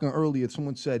were talking earlier.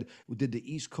 Someone said, did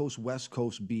the East Coast, West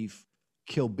Coast beef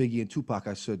kill Biggie and Tupac?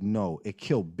 I said, no. It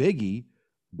killed Biggie,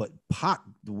 but Pac,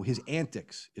 his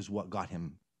antics is what got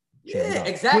him. Yeah,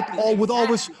 exactly.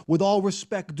 With all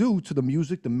respect due to the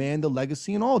music, the man, the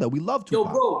legacy, and all that. We love Tupac.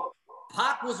 Yo, bro,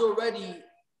 Pac was already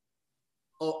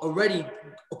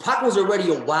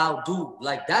a wild dude.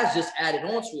 Like, that's just added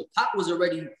on to it. Pac was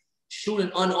already shooting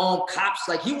unarmed cops.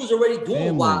 Like, he was already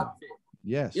doing wild shit.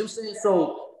 Yes. You know what I'm saying?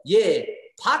 So, yeah,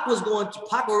 Pac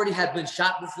already had been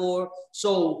shot before.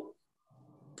 So,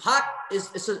 Pac,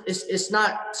 it's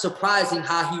not surprising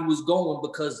how he was going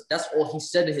because that's all he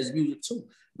said in his music, too.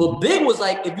 But Big was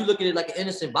like, if you look at it like an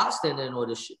innocent bystander and all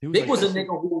this shit. Big was a nigga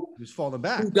who was falling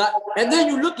back. And then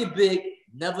you look at Big,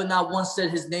 never not once said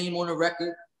his name on the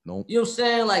record. Nope. You know what I'm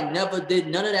saying? Like, never did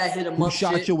none of that hit him up. Who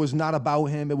Shot You was not about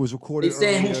him. It was recorded. They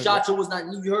saying Who Shot You was not.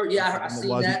 You heard? Yeah, I seen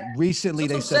that. Recently,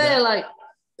 they said saying, that. Like,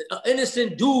 an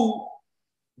innocent dude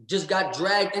just got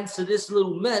dragged into this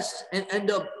little mess and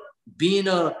end up being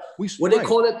what they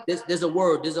call it? There's a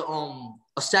word. There's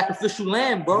a sacrificial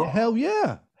lamb, bro. Hell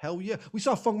yeah. Hell yeah. We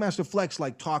saw Funkmaster Flex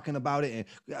like talking about it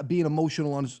and being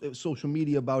emotional on social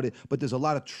media about it, but there's a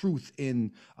lot of truth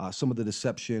in some of the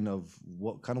deception of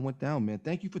what kind of went down, man.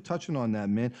 Thank you for touching on that,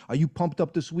 man. Are you pumped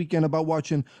up this weekend about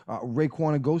watching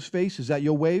Raekwon and Ghostface? Is that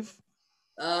your wave?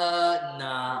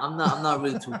 Nah, I'm not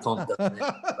really too pumped up,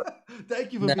 man.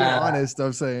 Thank you for being honest,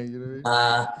 I'm saying. You know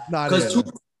what I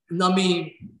mean? I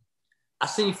mean, I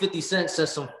seen 50 Cent said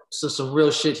some real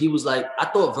shit. He was like, I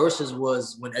thought verses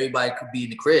was when everybody could be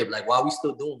in the crib. Like, why are we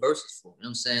still doing verses for? You know what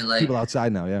I'm saying? Like, people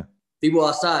outside now, yeah. People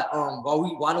outside.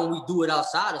 Why don't we do it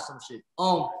outside or some shit?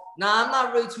 Nah, I'm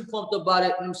not really too pumped about it. You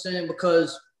know what I'm saying?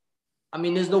 Because I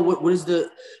mean, there's no what is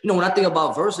the when I think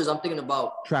about verses, I'm thinking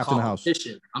about Trapped in the house.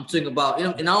 I'm thinking about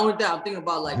and not only that, I'm thinking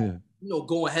about like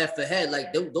going head for head.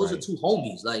 Like those are two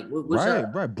homies. Like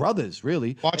right, brothers,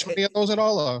 really. Watch any of those at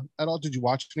all? Did you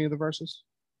watch any of the verses?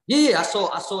 Yeah, I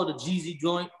saw the Jeezy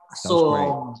joint.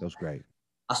 That was great.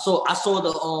 I saw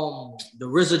the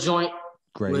RZA joint.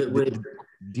 Great. With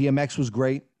DMX was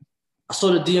great. I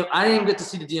saw the I didn't get to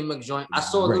see the DMX joint. I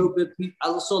saw a little bit.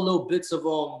 I saw little bits of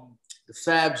the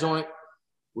Fab joint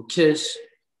with Kiss.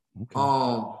 Okay.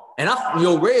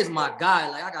 And Ray is my guy.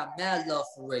 Like, I got mad love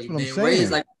for Ray, man. Ray is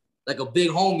like a big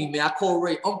homie, man. I call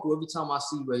Ray uncle every time I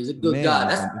see Ray. He's a good guy.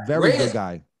 That's very good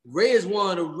guy. Ray is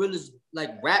one of the realest like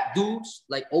rap dudes,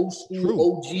 like old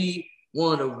school OG.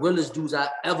 One of the realest dudes I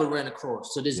ever ran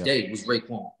across to this day was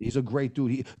Raekwon. He's a great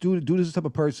dude. Dude is the type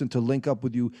of person to link up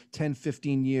with you 10,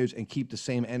 15 years and keep the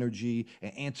same energy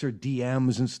and answer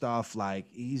DMs and stuff. Like,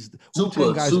 he's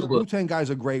super. Wu-Tang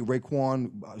guys are great.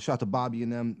 Raekwon, shout out to Bobby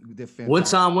and them. They're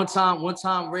fantastic. One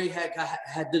time Ray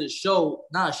had did a show,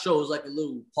 not a show, it was like a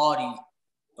little party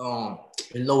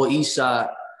in Lower East Side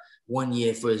one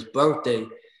year for his birthday.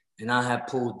 And I had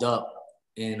pulled up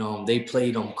and they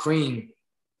played Cream.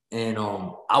 And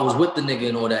I was with the nigga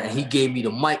and all that, and he gave me the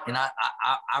mic, and I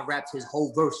rapped his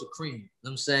whole verse of Cream. You know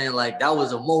what I'm saying? Like, that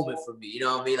was a moment for me. You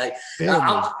know what I mean? Like,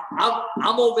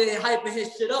 I'm over here hyping his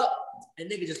shit up,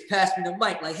 and nigga just passed me the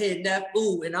mic, like, hey, Neff,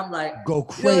 ooh, and I'm like, go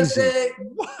crazy. You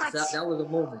know what? That was a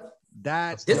moment.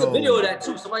 There's a video of that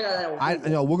too. Somebody got that. I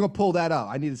know we're gonna pull that up.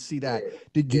 I need to see that.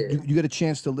 Did you get a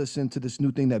chance to listen to this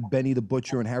new thing that Benny the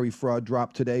Butcher and Harry Fraud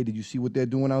dropped today? Did you see what they're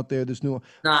doing out there? This new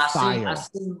I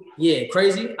seen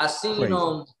crazy. I seen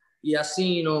I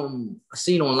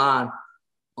seen online.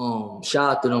 Shout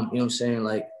out to them. You know what I'm saying?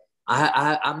 Like,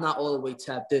 I'm not all the way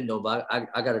tapped in though, but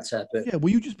I gotta tap in. Yeah, well,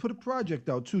 you just put a project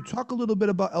out too. Talk a little bit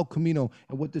about El Camino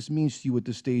and what this means to you at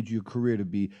this stage of your career to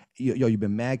be. You've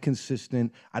been mad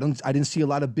consistent. I didn't see a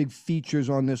lot of big features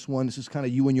on this one. This is kind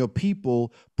of you and your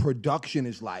people. Production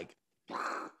is like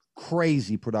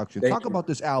crazy production. Talk about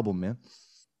this album, man.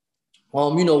 I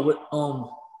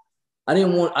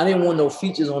didn't want no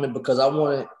features on it because I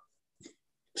wanted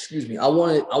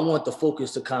the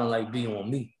focus to kind of like be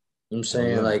on me. You know what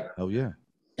I'm saying?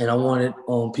 And I wanted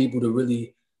people to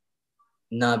really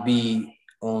not be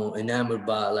enamored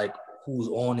by like who's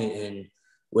on it and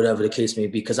whatever the case may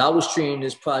be. Because I was treating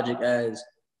this project as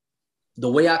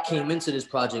the way I came into this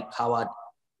project, how I,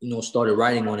 started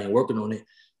writing on it and working on it.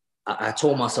 I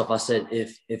told myself, I said,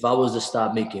 if I was to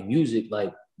stop making music,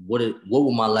 like what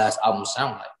would my last album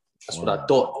sound like? That's what I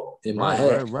thought in my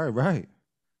head. Right.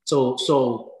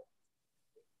 So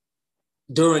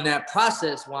during that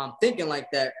process, while I'm thinking like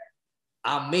that,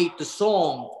 I made the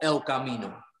song El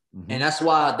Camino. And that's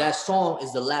why that song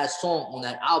is the last song on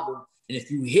that album. And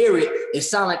if you hear it, it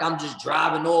sounds like I'm just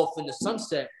driving off in the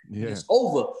sunset. Yeah. And it's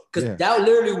over. Because that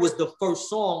literally was the first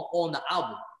song on the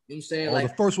album. You know what I'm saying? Like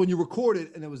the first one you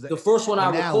recorded, and it was the first one I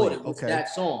recorded was that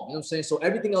song. You know what I'm saying? So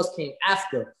everything else came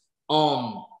after.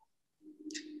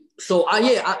 So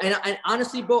and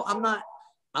honestly, bro,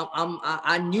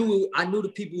 I knew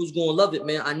the people was gonna love it,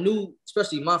 man. I knew,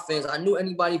 especially my fans, I knew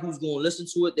anybody who's gonna listen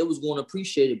to it, they was gonna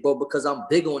appreciate it, bro, because I'm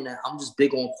big on that. I'm just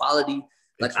big on quality.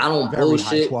 Like, I don't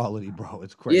bullshit. High quality, bro.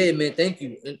 It's crazy. Yeah, man. Thank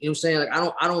you. And, you know what I'm saying? Like, I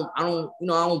don't, you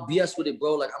know, I don't BS with it,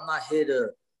 bro. Like, I'm not here to,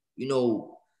 you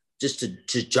know, just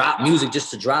to drop music,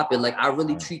 just to drop it. Like, I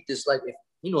really treat this like, if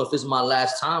it's my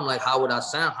last time, like, how would I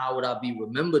sound? How would I be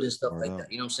remembered and stuff like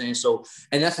that? You know what I'm saying? So,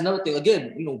 and that's another thing.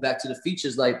 Again, you know, back to the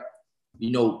features, like,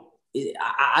 you know,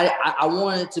 I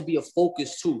wanted it to be a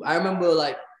focus too. I remember,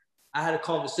 like, I had a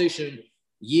conversation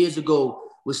years ago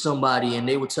with somebody, and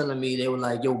they were telling me, they were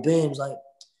like, yo, Bams, like,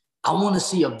 I want to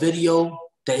see a video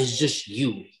that is just you.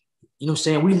 You know what I'm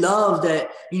saying? We love that,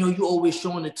 you know, you always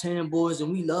showing the 10 boys,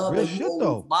 and we love that you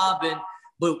always mobbing,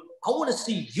 but I want to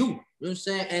see you. You know what I'm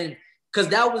saying? And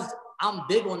because I'm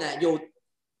big on that. Yo,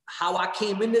 how I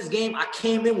came in this game, I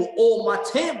came in with all my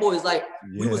 10 boys. Like,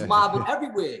 we was mobbing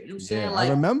everywhere. You know what I'm saying? Like,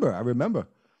 I remember.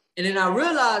 And then I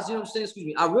realized, you know what I'm saying? Excuse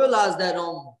me. I realized that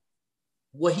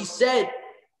what he said,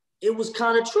 it was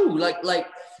kind of true. Like,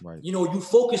 you know, you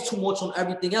focus too much on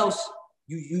everything else.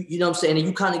 You know what I'm saying? And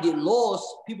you kind of get lost.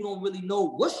 People don't really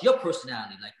know what's your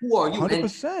personality. Like, who are you?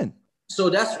 100%. And so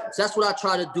that's what I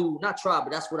try to do. Not try,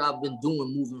 but that's what I've been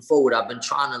doing moving forward. I've been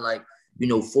trying to, like, you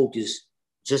know, focus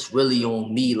just really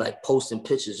on me, like posting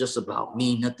pictures just about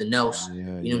me, nothing else. You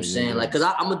know what I'm saying? Like, because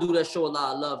I'm going to do that show a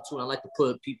lot of love too. And I like to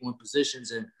put people in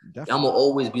positions, and I'm going to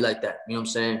always be like that. You know what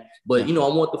I'm saying? But, you know,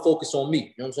 I want to focus on me. You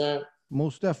know what I'm saying?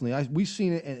 Most definitely. We've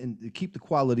seen it, and keep the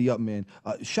quality up, man.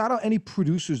 Shout out any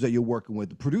producers that you're working with.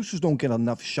 The producers don't get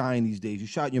enough shine these days. You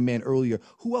shot your man earlier.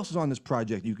 Who else is on this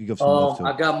project you could give some love to?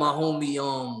 I got my homie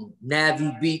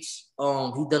Navi Beats.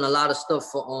 He done a lot of stuff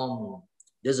for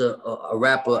there's a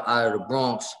rapper out of the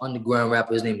Bronx, underground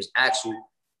rapper. His name is Axel.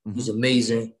 He's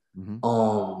amazing.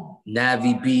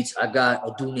 Navi Beats. I got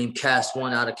a dude named Cass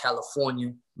One out of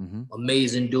California.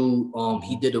 Amazing dude.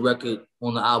 He did a record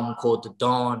on the album called The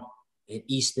Dawn. In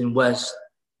East and West.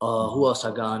 Who else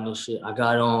I got on this shit? I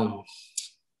got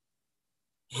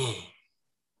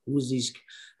who's these?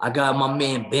 I got my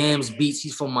man Bamz Beats.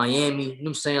 He's from Miami. You know what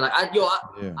I'm saying? Like,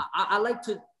 I like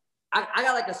to. I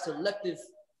got like a selective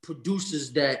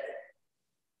producers that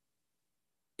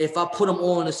if I put them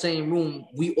all in the same room,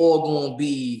 we all gonna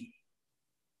be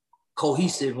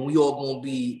cohesive and we all gonna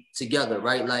be together,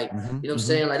 right? Like, you know what I'm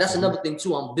saying? Like, that's another thing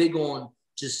too. I'm big on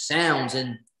just sounds,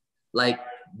 and like,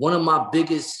 one of my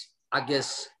biggest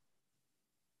traits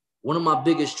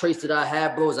that I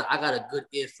have, bro, is that I got a good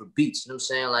ear for beats. You know what I'm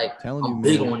saying? Like, I'm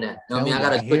big on that. You know what I mean? I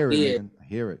got a good ear. I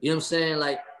hear it. You know what I'm saying?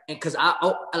 Like, and because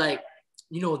I like,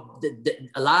 you know,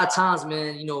 a lot of times,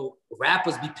 man, you know,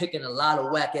 rappers be picking a lot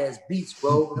of whack ass beats,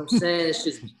 bro. You know what I'm saying? It's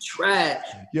just trash.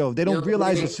 Yo, they don't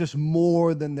realize it's just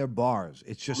more than their bars.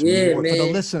 It's just more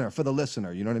man. for the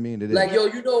listener. You know what I mean? It like, is. yo,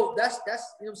 you know, that's you know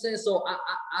what I'm saying? So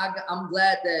I'm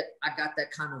glad that I got that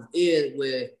kind of ear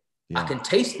where I can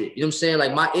taste it. You know what I'm saying?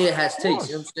 Like, my ear has taste.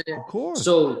 You know what I'm saying? Of course.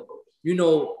 So, you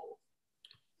know,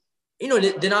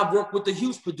 then I've worked with the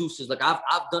huge producers. Like, I've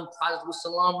done projects with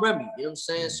Salam Remy. You know what I'm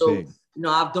saying? So, you know,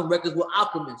 I've done records with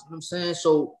Alchemist. You know what I'm saying?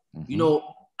 So, you know,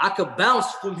 I could bounce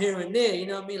from here and there. You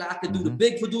know what I mean? Like, I could do the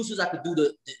big producers. I could do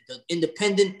the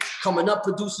independent coming up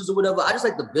producers or whatever. I just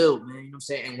like to build, man. You know what I'm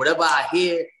saying? And whatever I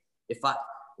hear, you know what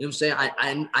I'm saying?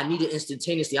 I need it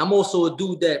instantaneously. I'm also a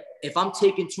dude that if I'm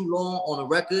taking too long on a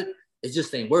record, it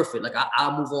just ain't worth it. Like,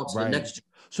 I'll move on to the next.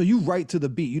 So you write to the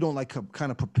beat. You don't like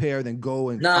kind of prepare, then go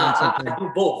and find something? I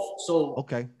do both. So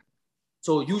okay.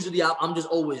 So usually I'm just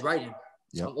always writing.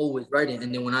 So I'm always writing,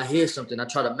 and then when I hear something, I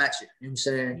try to match it. You know what I'm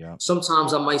saying?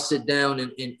 Sometimes I might sit down and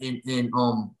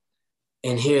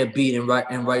hear a beat and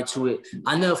write to it.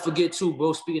 I never forget too,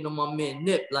 bro. Speaking of my man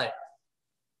Nip, like,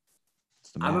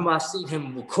 I remember I seen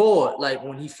him record, like,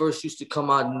 when he first used to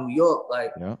come out of New York,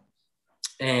 like,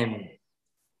 and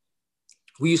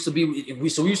we used to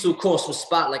record some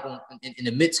spot like in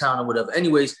the Midtown or whatever.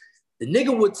 Anyways, the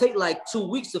nigga would take like 2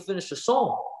 weeks to finish a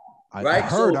song. I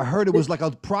heard it was like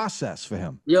a process for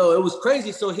him. Yo, it was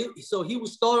crazy. So he would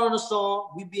start on a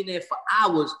song, we'd be in there for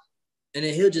hours, and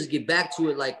then he'll just get back to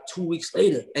it like 2 weeks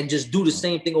later and just do the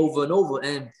same thing over and over.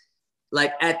 And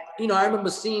like, I remember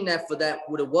seeing that for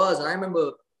what it was, and I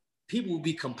remember people would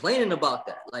be complaining about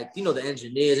that. Like, you know, the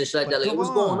engineers and shit like that. Like, what's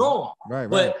going on? Right.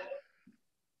 But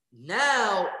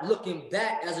now looking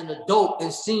back as an adult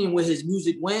and seeing where his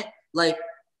music went, like,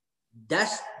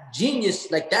 that's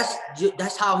genius. Like, that's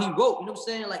how he wrote. You know what I'm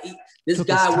saying? Like, this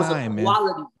guy was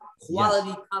a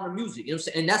quality kind of music. You know what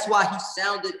I'm saying? And that's why he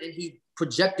sounded and he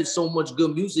projected so much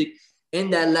good music in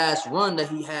that last run that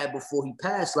he had before he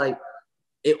passed. Like,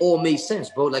 it all made sense,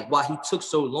 bro. Like, why he took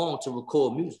so long to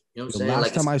record music. You know what I'm saying? Last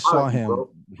like, time I saw him, bro.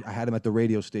 I had him at the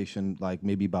radio station, like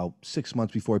maybe about 6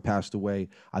 months before he passed away.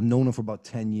 I've known him for about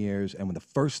 10 years. And when the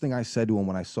first thing I said to him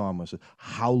when I saw him was,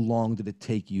 how long did it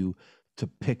take you to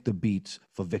pick the beats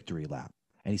for Victory Lap?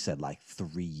 And he said, like,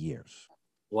 3 years.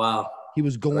 Wow. He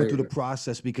was going through the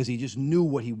process because he just knew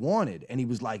what he wanted. And he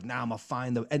was like, nah, I'm going to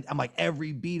find the, and I'm like,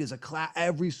 every beat is a class,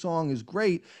 every song is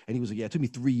great. And he was like, yeah, it took me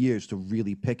 3 years to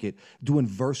really pick it, doing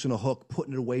verse and a hook,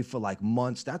 putting it away for like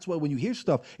months. That's why when you hear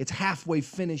stuff, it's halfway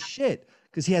finished shit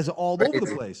because he has it all over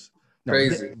the place. No,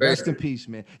 rest in peace,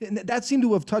 man. And that seemed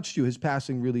to have touched you. His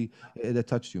passing really, that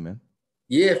touched you, man.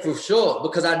 Yeah, for sure.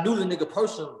 Because I knew the nigga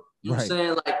personally. You know what I'm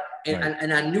saying? Like,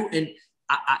 and I knew, and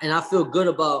I feel good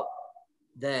about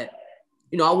that.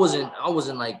 You know, I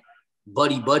wasn't like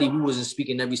buddy. We wasn't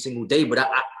speaking every single day,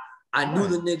 but I knew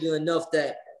the nigga enough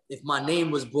that if my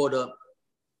name was brought up,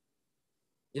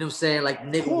 you know what I'm saying? Like,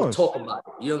 nigga would talk about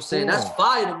it. You know what I'm saying? That's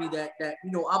fire to me that,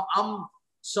 you know, I'm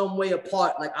some way a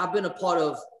part. Like, I've been a part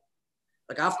of,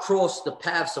 like, I've crossed the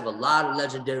paths of a lot of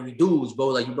legendary dudes, bro.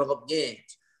 Like, you brought up Yams,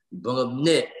 you brought up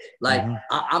Nip. Like,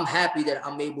 I'm happy that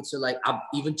I'm able to, like,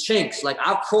 even Chinks. Like,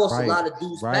 I've crossed a lot of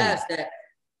dudes' paths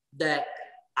that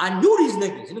I knew these niggas. You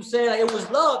know what I'm saying? Like, it was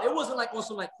love. It wasn't like on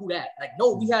some like who that. Like,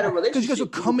 no, we had a relationship. Because you guys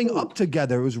were coming up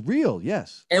together. It was real,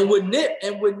 yes. And with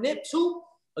Nip too,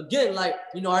 again, like,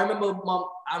 you know, I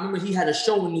remember he had a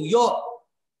show in New York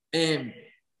and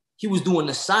he was doing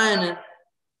the signing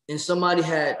and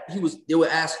they were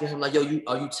asking him like, yo,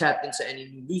 are you tapped into any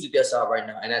new music that's out right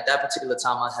now? And at that particular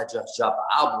time I had just dropped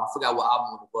an album. I forgot what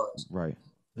album it was. Right.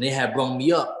 And they had brought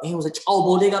me up. And he was like, oh,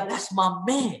 Bodega, that's my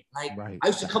man. Like, I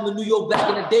used to come to New York back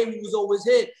in the day. We was always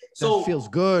here. So that feels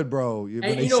good, bro. When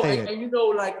and, they you know, say and, it. and you know,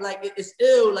 like it's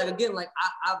ill. Like, again, like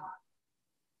I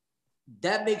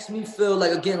that makes me feel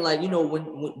like, again, like, you know,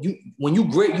 when you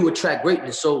great, you attract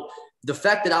greatness. So the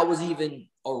fact that I was even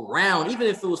around, even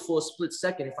if it was for a split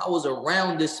second, if I was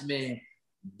around this man,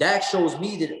 that shows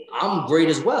me that I'm great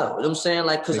as well. You know what I'm saying?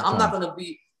 Like, because if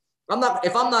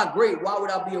I'm not great, why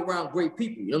would I be around great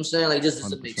people? You know what I'm saying? Like, just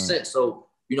doesn't make sense. So,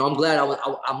 you know, I'm glad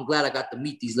I got to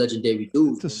meet these legendary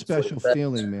dudes. It's a special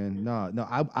feeling, man. No,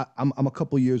 I'm a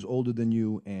couple years older than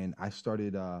you, and I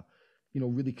started, you know,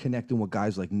 really connecting with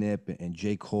guys like Nip and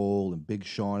J. Cole and Big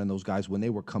Sean and those guys when they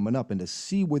were coming up, and to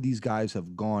see where these guys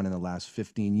have gone in the last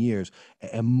 15 years,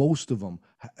 and most of them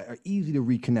are easy to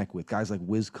reconnect with, guys like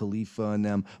Wiz Khalifa and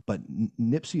them. But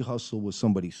Nipsey Hussle was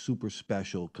somebody super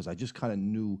special because I just kind of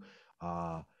knew,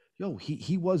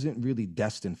 he wasn't really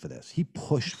destined for this. He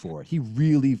pushed for it. He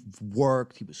really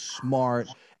worked. He was smart,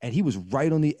 and he was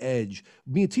right on the edge.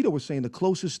 Me and Tito were saying the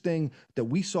closest thing that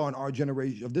we saw in our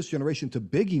generation, of this generation, to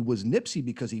Biggie was Nipsey,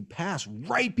 because he passed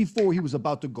right before he was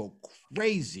about to go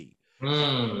crazy.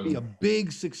 Be a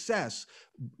big success.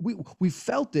 We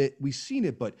felt it, we seen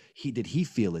it, but did he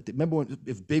feel it? Remember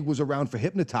if Big was around for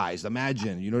Hypnotized?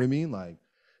 Imagine, you know what I mean? Like.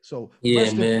 So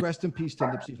rest in peace to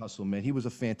Nipsey Hussle, man. He was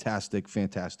a fantastic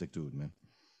dude, man.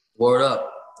 Word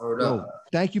up.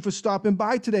 Thank you for stopping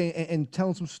by today and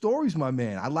telling some stories, my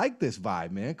man. I like this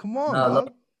vibe, man. Come on,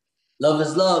 dog. Love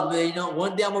is love, man. You know,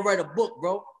 one day I'm gonna write a book,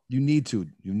 bro. You need to,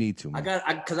 man. I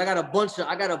got a bunch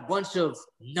of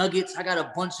nuggets. I got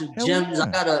a bunch of gems.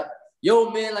 Yeah.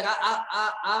 Man, like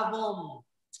I've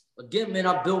again, man,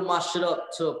 I built my shit up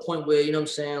to a point where, you know what I'm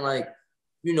saying, like,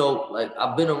 you know, like,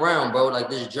 I've been around, bro. Like,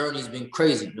 this journey's been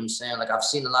crazy. You know what I'm saying? Like, I've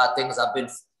seen a lot of things. I've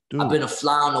been a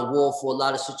fly on the wall for a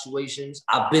lot of situations.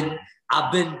 I've been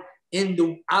in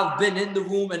the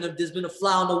room and there's been a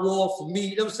fly on the wall for me.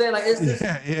 You know what I'm saying? Like, it's just,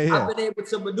 I've been able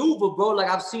to maneuver, bro.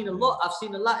 Like, I've seen a lot,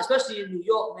 especially in New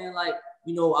York, man. Like,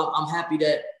 you know, I'm happy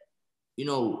that, you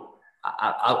know,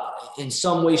 I in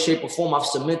some way, shape, or form, I've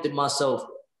cemented myself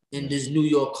in this New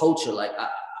York culture. Like,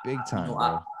 big time, you know,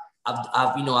 bro.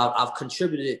 I've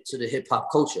contributed to the hip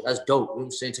hop culture. That's dope. You know what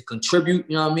I'm saying? To contribute,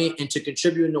 you know what I mean? And to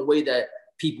contribute in a way that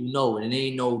people know it and there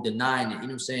ain't no denying it. You know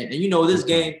what I'm saying? And you know, this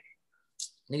game,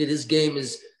 nigga, this game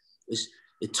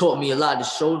it taught me a lot. It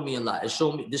showed me a lot. It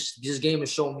showed me this game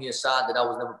has shown me a side that I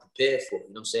was never prepared for. You know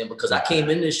what I'm saying? Because I came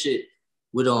in this shit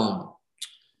with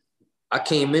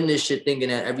thinking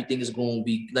that everything is going to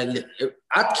be like,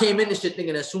 I came in this shit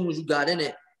thinking as soon as you got in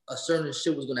it, a certain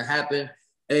shit was going to happen.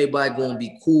 Everybody gonna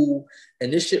be cool.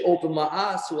 And this shit opened my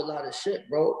eyes to a lot of shit,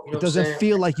 bro. You know it doesn't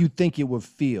feel like you think it would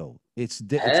feel. It's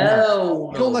not.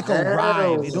 You don't like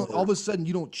arrive. You don't all of a sudden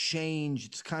you don't change.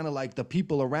 It's kind of like the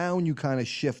people around you kind of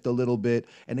shift a little bit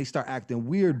and they start acting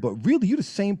weird. But really, you're the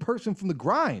same person from the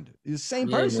grind. You're the same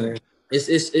person. Man. It's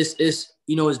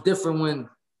you know, it's different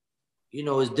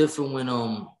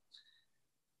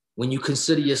when you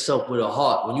consider yourself with a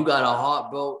heart. When you got a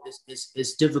heart, bro,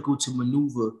 it's difficult to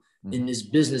maneuver in this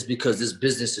business because this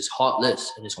business is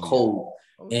heartless and it's cold.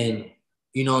 And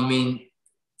you know what I mean?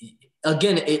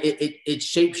 Again, it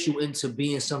shapes you into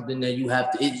being something that you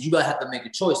have to, you gotta have to make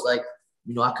a choice. Like,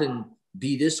 you know, I couldn't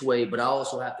be this way, but I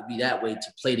also have to be that way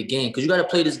to play the game. Because you gotta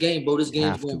play this game, bro. This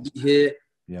game's gonna be here.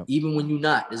 Yep. Even when you're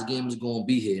not, this game is gonna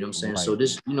be here. You know what I'm saying? Right. So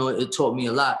this, you know, it taught me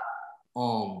a lot.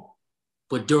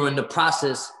 But during the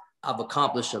process, I've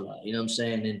accomplished a lot. You know what I'm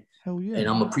saying? And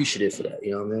I'm appreciative for that.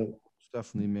 You know what I mean?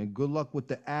 Definitely, man. Good luck with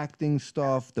the acting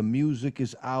stuff. The music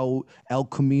is out. El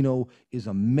Camino is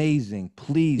amazing.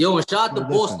 Please. Yo, and shout out to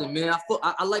Boston, man.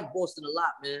 I like Boston a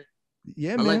lot, man.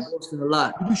 Yeah, man. I like Boston a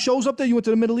lot. You do shows up there? You went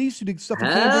to the Middle East? You did stuff in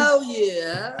Kansas? Hell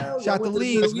yeah. Shout out to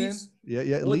Leeds, man.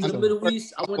 Yeah. I went to the Middle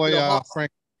East. I went to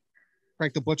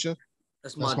Frank the Butcher.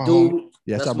 That's my dude.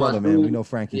 Yeah, that's our brother, man. We know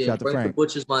Frankie. Yeah, shout out to Frank. Frank the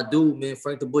Butcher's my dude, man.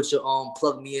 Frank the Butcher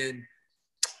plugged me in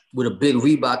with a big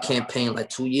Reebok campaign like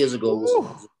 2 years ago.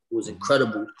 It was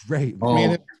incredible. Great. Me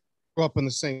and him grew up in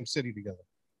the same city together.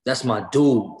 That's my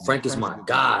dude. Frank is my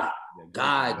guy.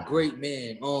 Great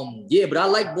man. Yeah, but I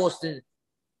like Boston.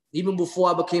 Even before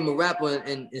I became a rapper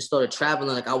and started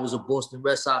traveling, like I was a Boston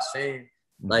Red Sox fan.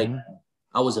 Like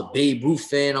I was a Babe Ruth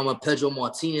fan. I'm a Pedro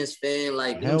Martinez fan.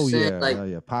 Like, you know what I'm saying? Like, hell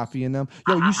yeah, Poppy and them.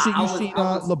 Yo, you seen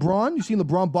LeBron? You seen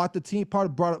LeBron bought the team,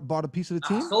 bought a piece of the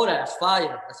team? I saw that. That's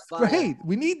fire. That's fire. Great.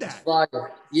 We need that. That's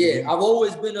fire. Yeah, I've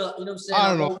always been a, you know what I'm saying?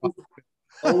 I don't know.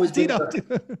 Always been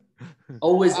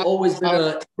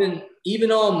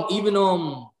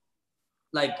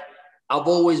like I've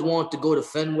always wanted to go to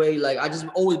Fenway. Like I just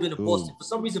always been to Boston. For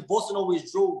some reason, Boston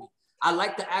always drove me. I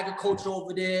like the agriculture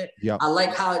over there. Yep. I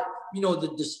like how, you know,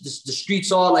 the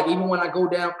streets are. Like even when I go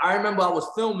down, I remember I was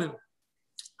filming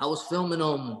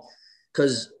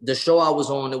because the show I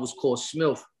was on, it was called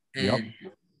Smith. And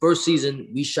first season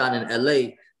we shot in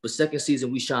LA, but second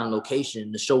season we shot on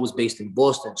location. The show was based in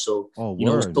Boston. So you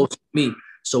know, it was close to me.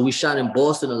 So we shot in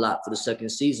Boston a lot for the second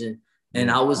season.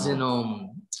 And I was in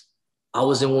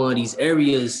one of these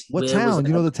areas. What town?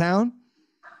 You know the town?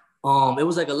 It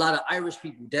was like a lot of Irish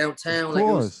people downtown. Of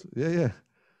course. Yeah.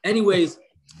 Anyways,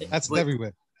 that's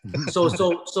everywhere. So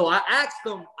I asked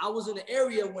them. I was in the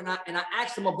area when I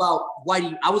asked them about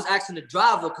Whitey. I was asking the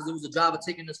driver because it was a driver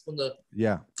taking us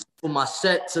from my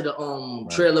set to the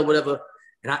trailer, whatever.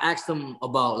 And I asked them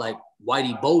about like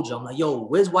Whitey Bulger. I'm like, yo,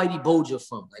 where's Whitey Bulger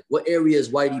from? Like, what area is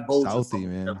Whitey Bulger Southie,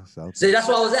 from? Man. Southie. See, that's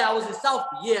where I was at. I was in Southie.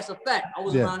 Yeah, it's a fact. I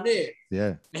was around there.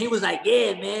 Yeah. And he was like,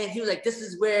 yeah, man. He was like, this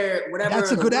is where whatever.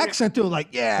 That's a good accent too. Like,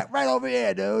 yeah, right over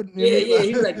here, dude. Yeah.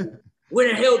 He was like,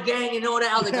 Winter Hill Gang and all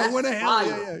that. I was like, that's Winter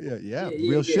Hill. Yeah.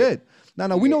 Real shit.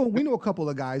 No, we know a couple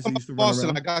of guys that used to run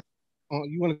around. I got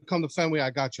you want to come to Fenway? I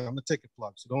got you. I'm the ticket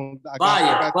plug. So don't.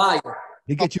 Fire.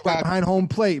 He get you right behind home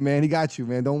plate, man. He got you,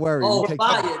 man. Don't worry. Oh,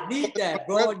 fire. Need that,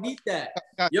 bro. Need that.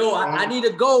 Yo, I need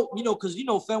to go, you know, because, you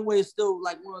know, Fenway is still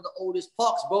like one of the oldest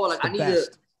parks, bro. Like, I need to.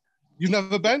 You've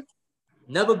never been?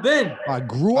 Never been. I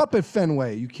grew up at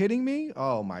Fenway. You kidding me?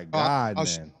 Oh, my God, I'll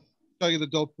man. Show you the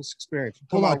dopest experience.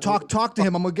 Hold on. Talk to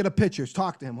him. I'm going to get a picture.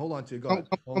 Talk to him. Hold on to you. Go ahead.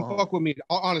 Come fuck with me.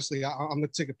 Honestly, I'm the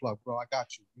ticket plug, bro. I got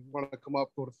you. You want to come up,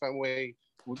 go to Fenway,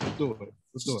 we'll do it.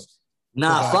 Let's do it.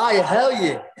 Nah, fire. Hell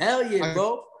yeah,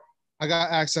 bro. I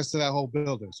got access to that whole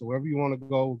building. So wherever you want to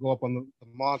go, we'll go up on the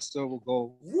Monster. We'll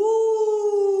go.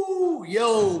 Woo!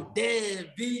 Yo, damn,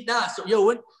 B. Nah, so, yo,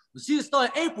 when the season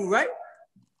start in April, right?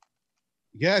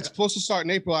 Yeah, it's supposed to start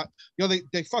in April.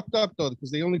 They fucked up, though,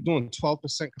 because they only doing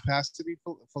 12% capacity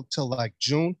till like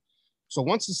June. So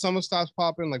once the summer starts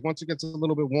popping, like once it gets a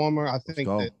little bit warmer, I think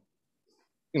that,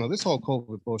 you know, this whole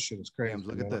COVID bullshit is crazy.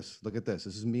 Look at this. This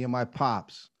is me and my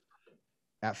pops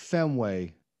at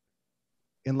Fenway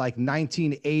in like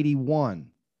 1981.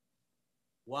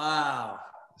 Wow.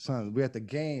 Son, we're at the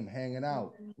game hanging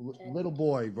out. Little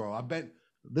boy, bro. I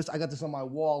got this on my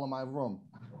wall in my room.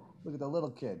 Look at the little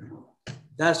kid.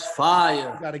 That's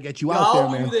fire. Got to get you out there,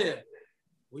 man. How old were you there?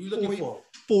 What are you looking for?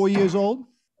 4 years old.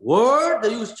 Word?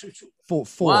 They used to. Four.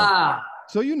 Wow.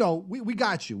 So you know, we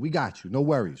got you. No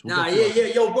worries.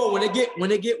 Yo, bro. When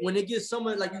they get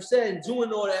summer, like you said, in June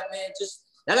and all that, man, just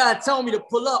y'all gotta tell me to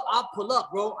pull up. I'll pull up,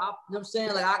 bro. You know what I'm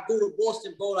saying? Like I go to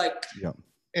Boston, bro. Like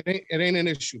it ain't an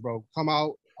issue, bro. Come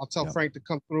out. I'll tell Yeah. Frank to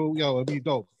come through. Yo, it'll be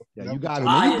dope. Yeah, you got it,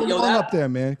 Ah, man. You yo, belong that- up there,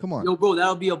 man. Come on. Yo, bro,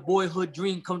 that'll be a boyhood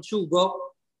dream come true, bro.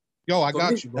 Yo, I For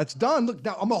got me. you, bro. That's done. Look,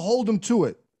 now I'm gonna hold him to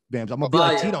it, Bams. I'm gonna be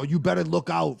like, Fire. Tito, you better look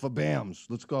out for Bams.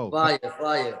 Let's go.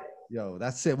 Fire. Yo,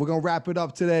 that's it. We're gonna wrap it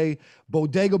up today.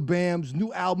 Bodega Bamz,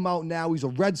 new album out now. He's a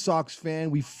Red Sox fan.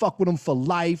 We fuck with him for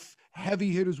life. Heavy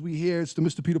hitters we hear. It's the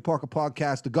Mr. Peter Parker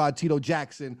podcast, the God Tito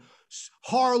Jackson,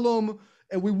 Harlem,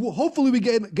 and hopefully we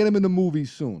get him in the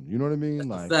movies soon. You know what I mean?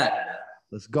 Like, Fact.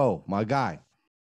 let's go, my guy.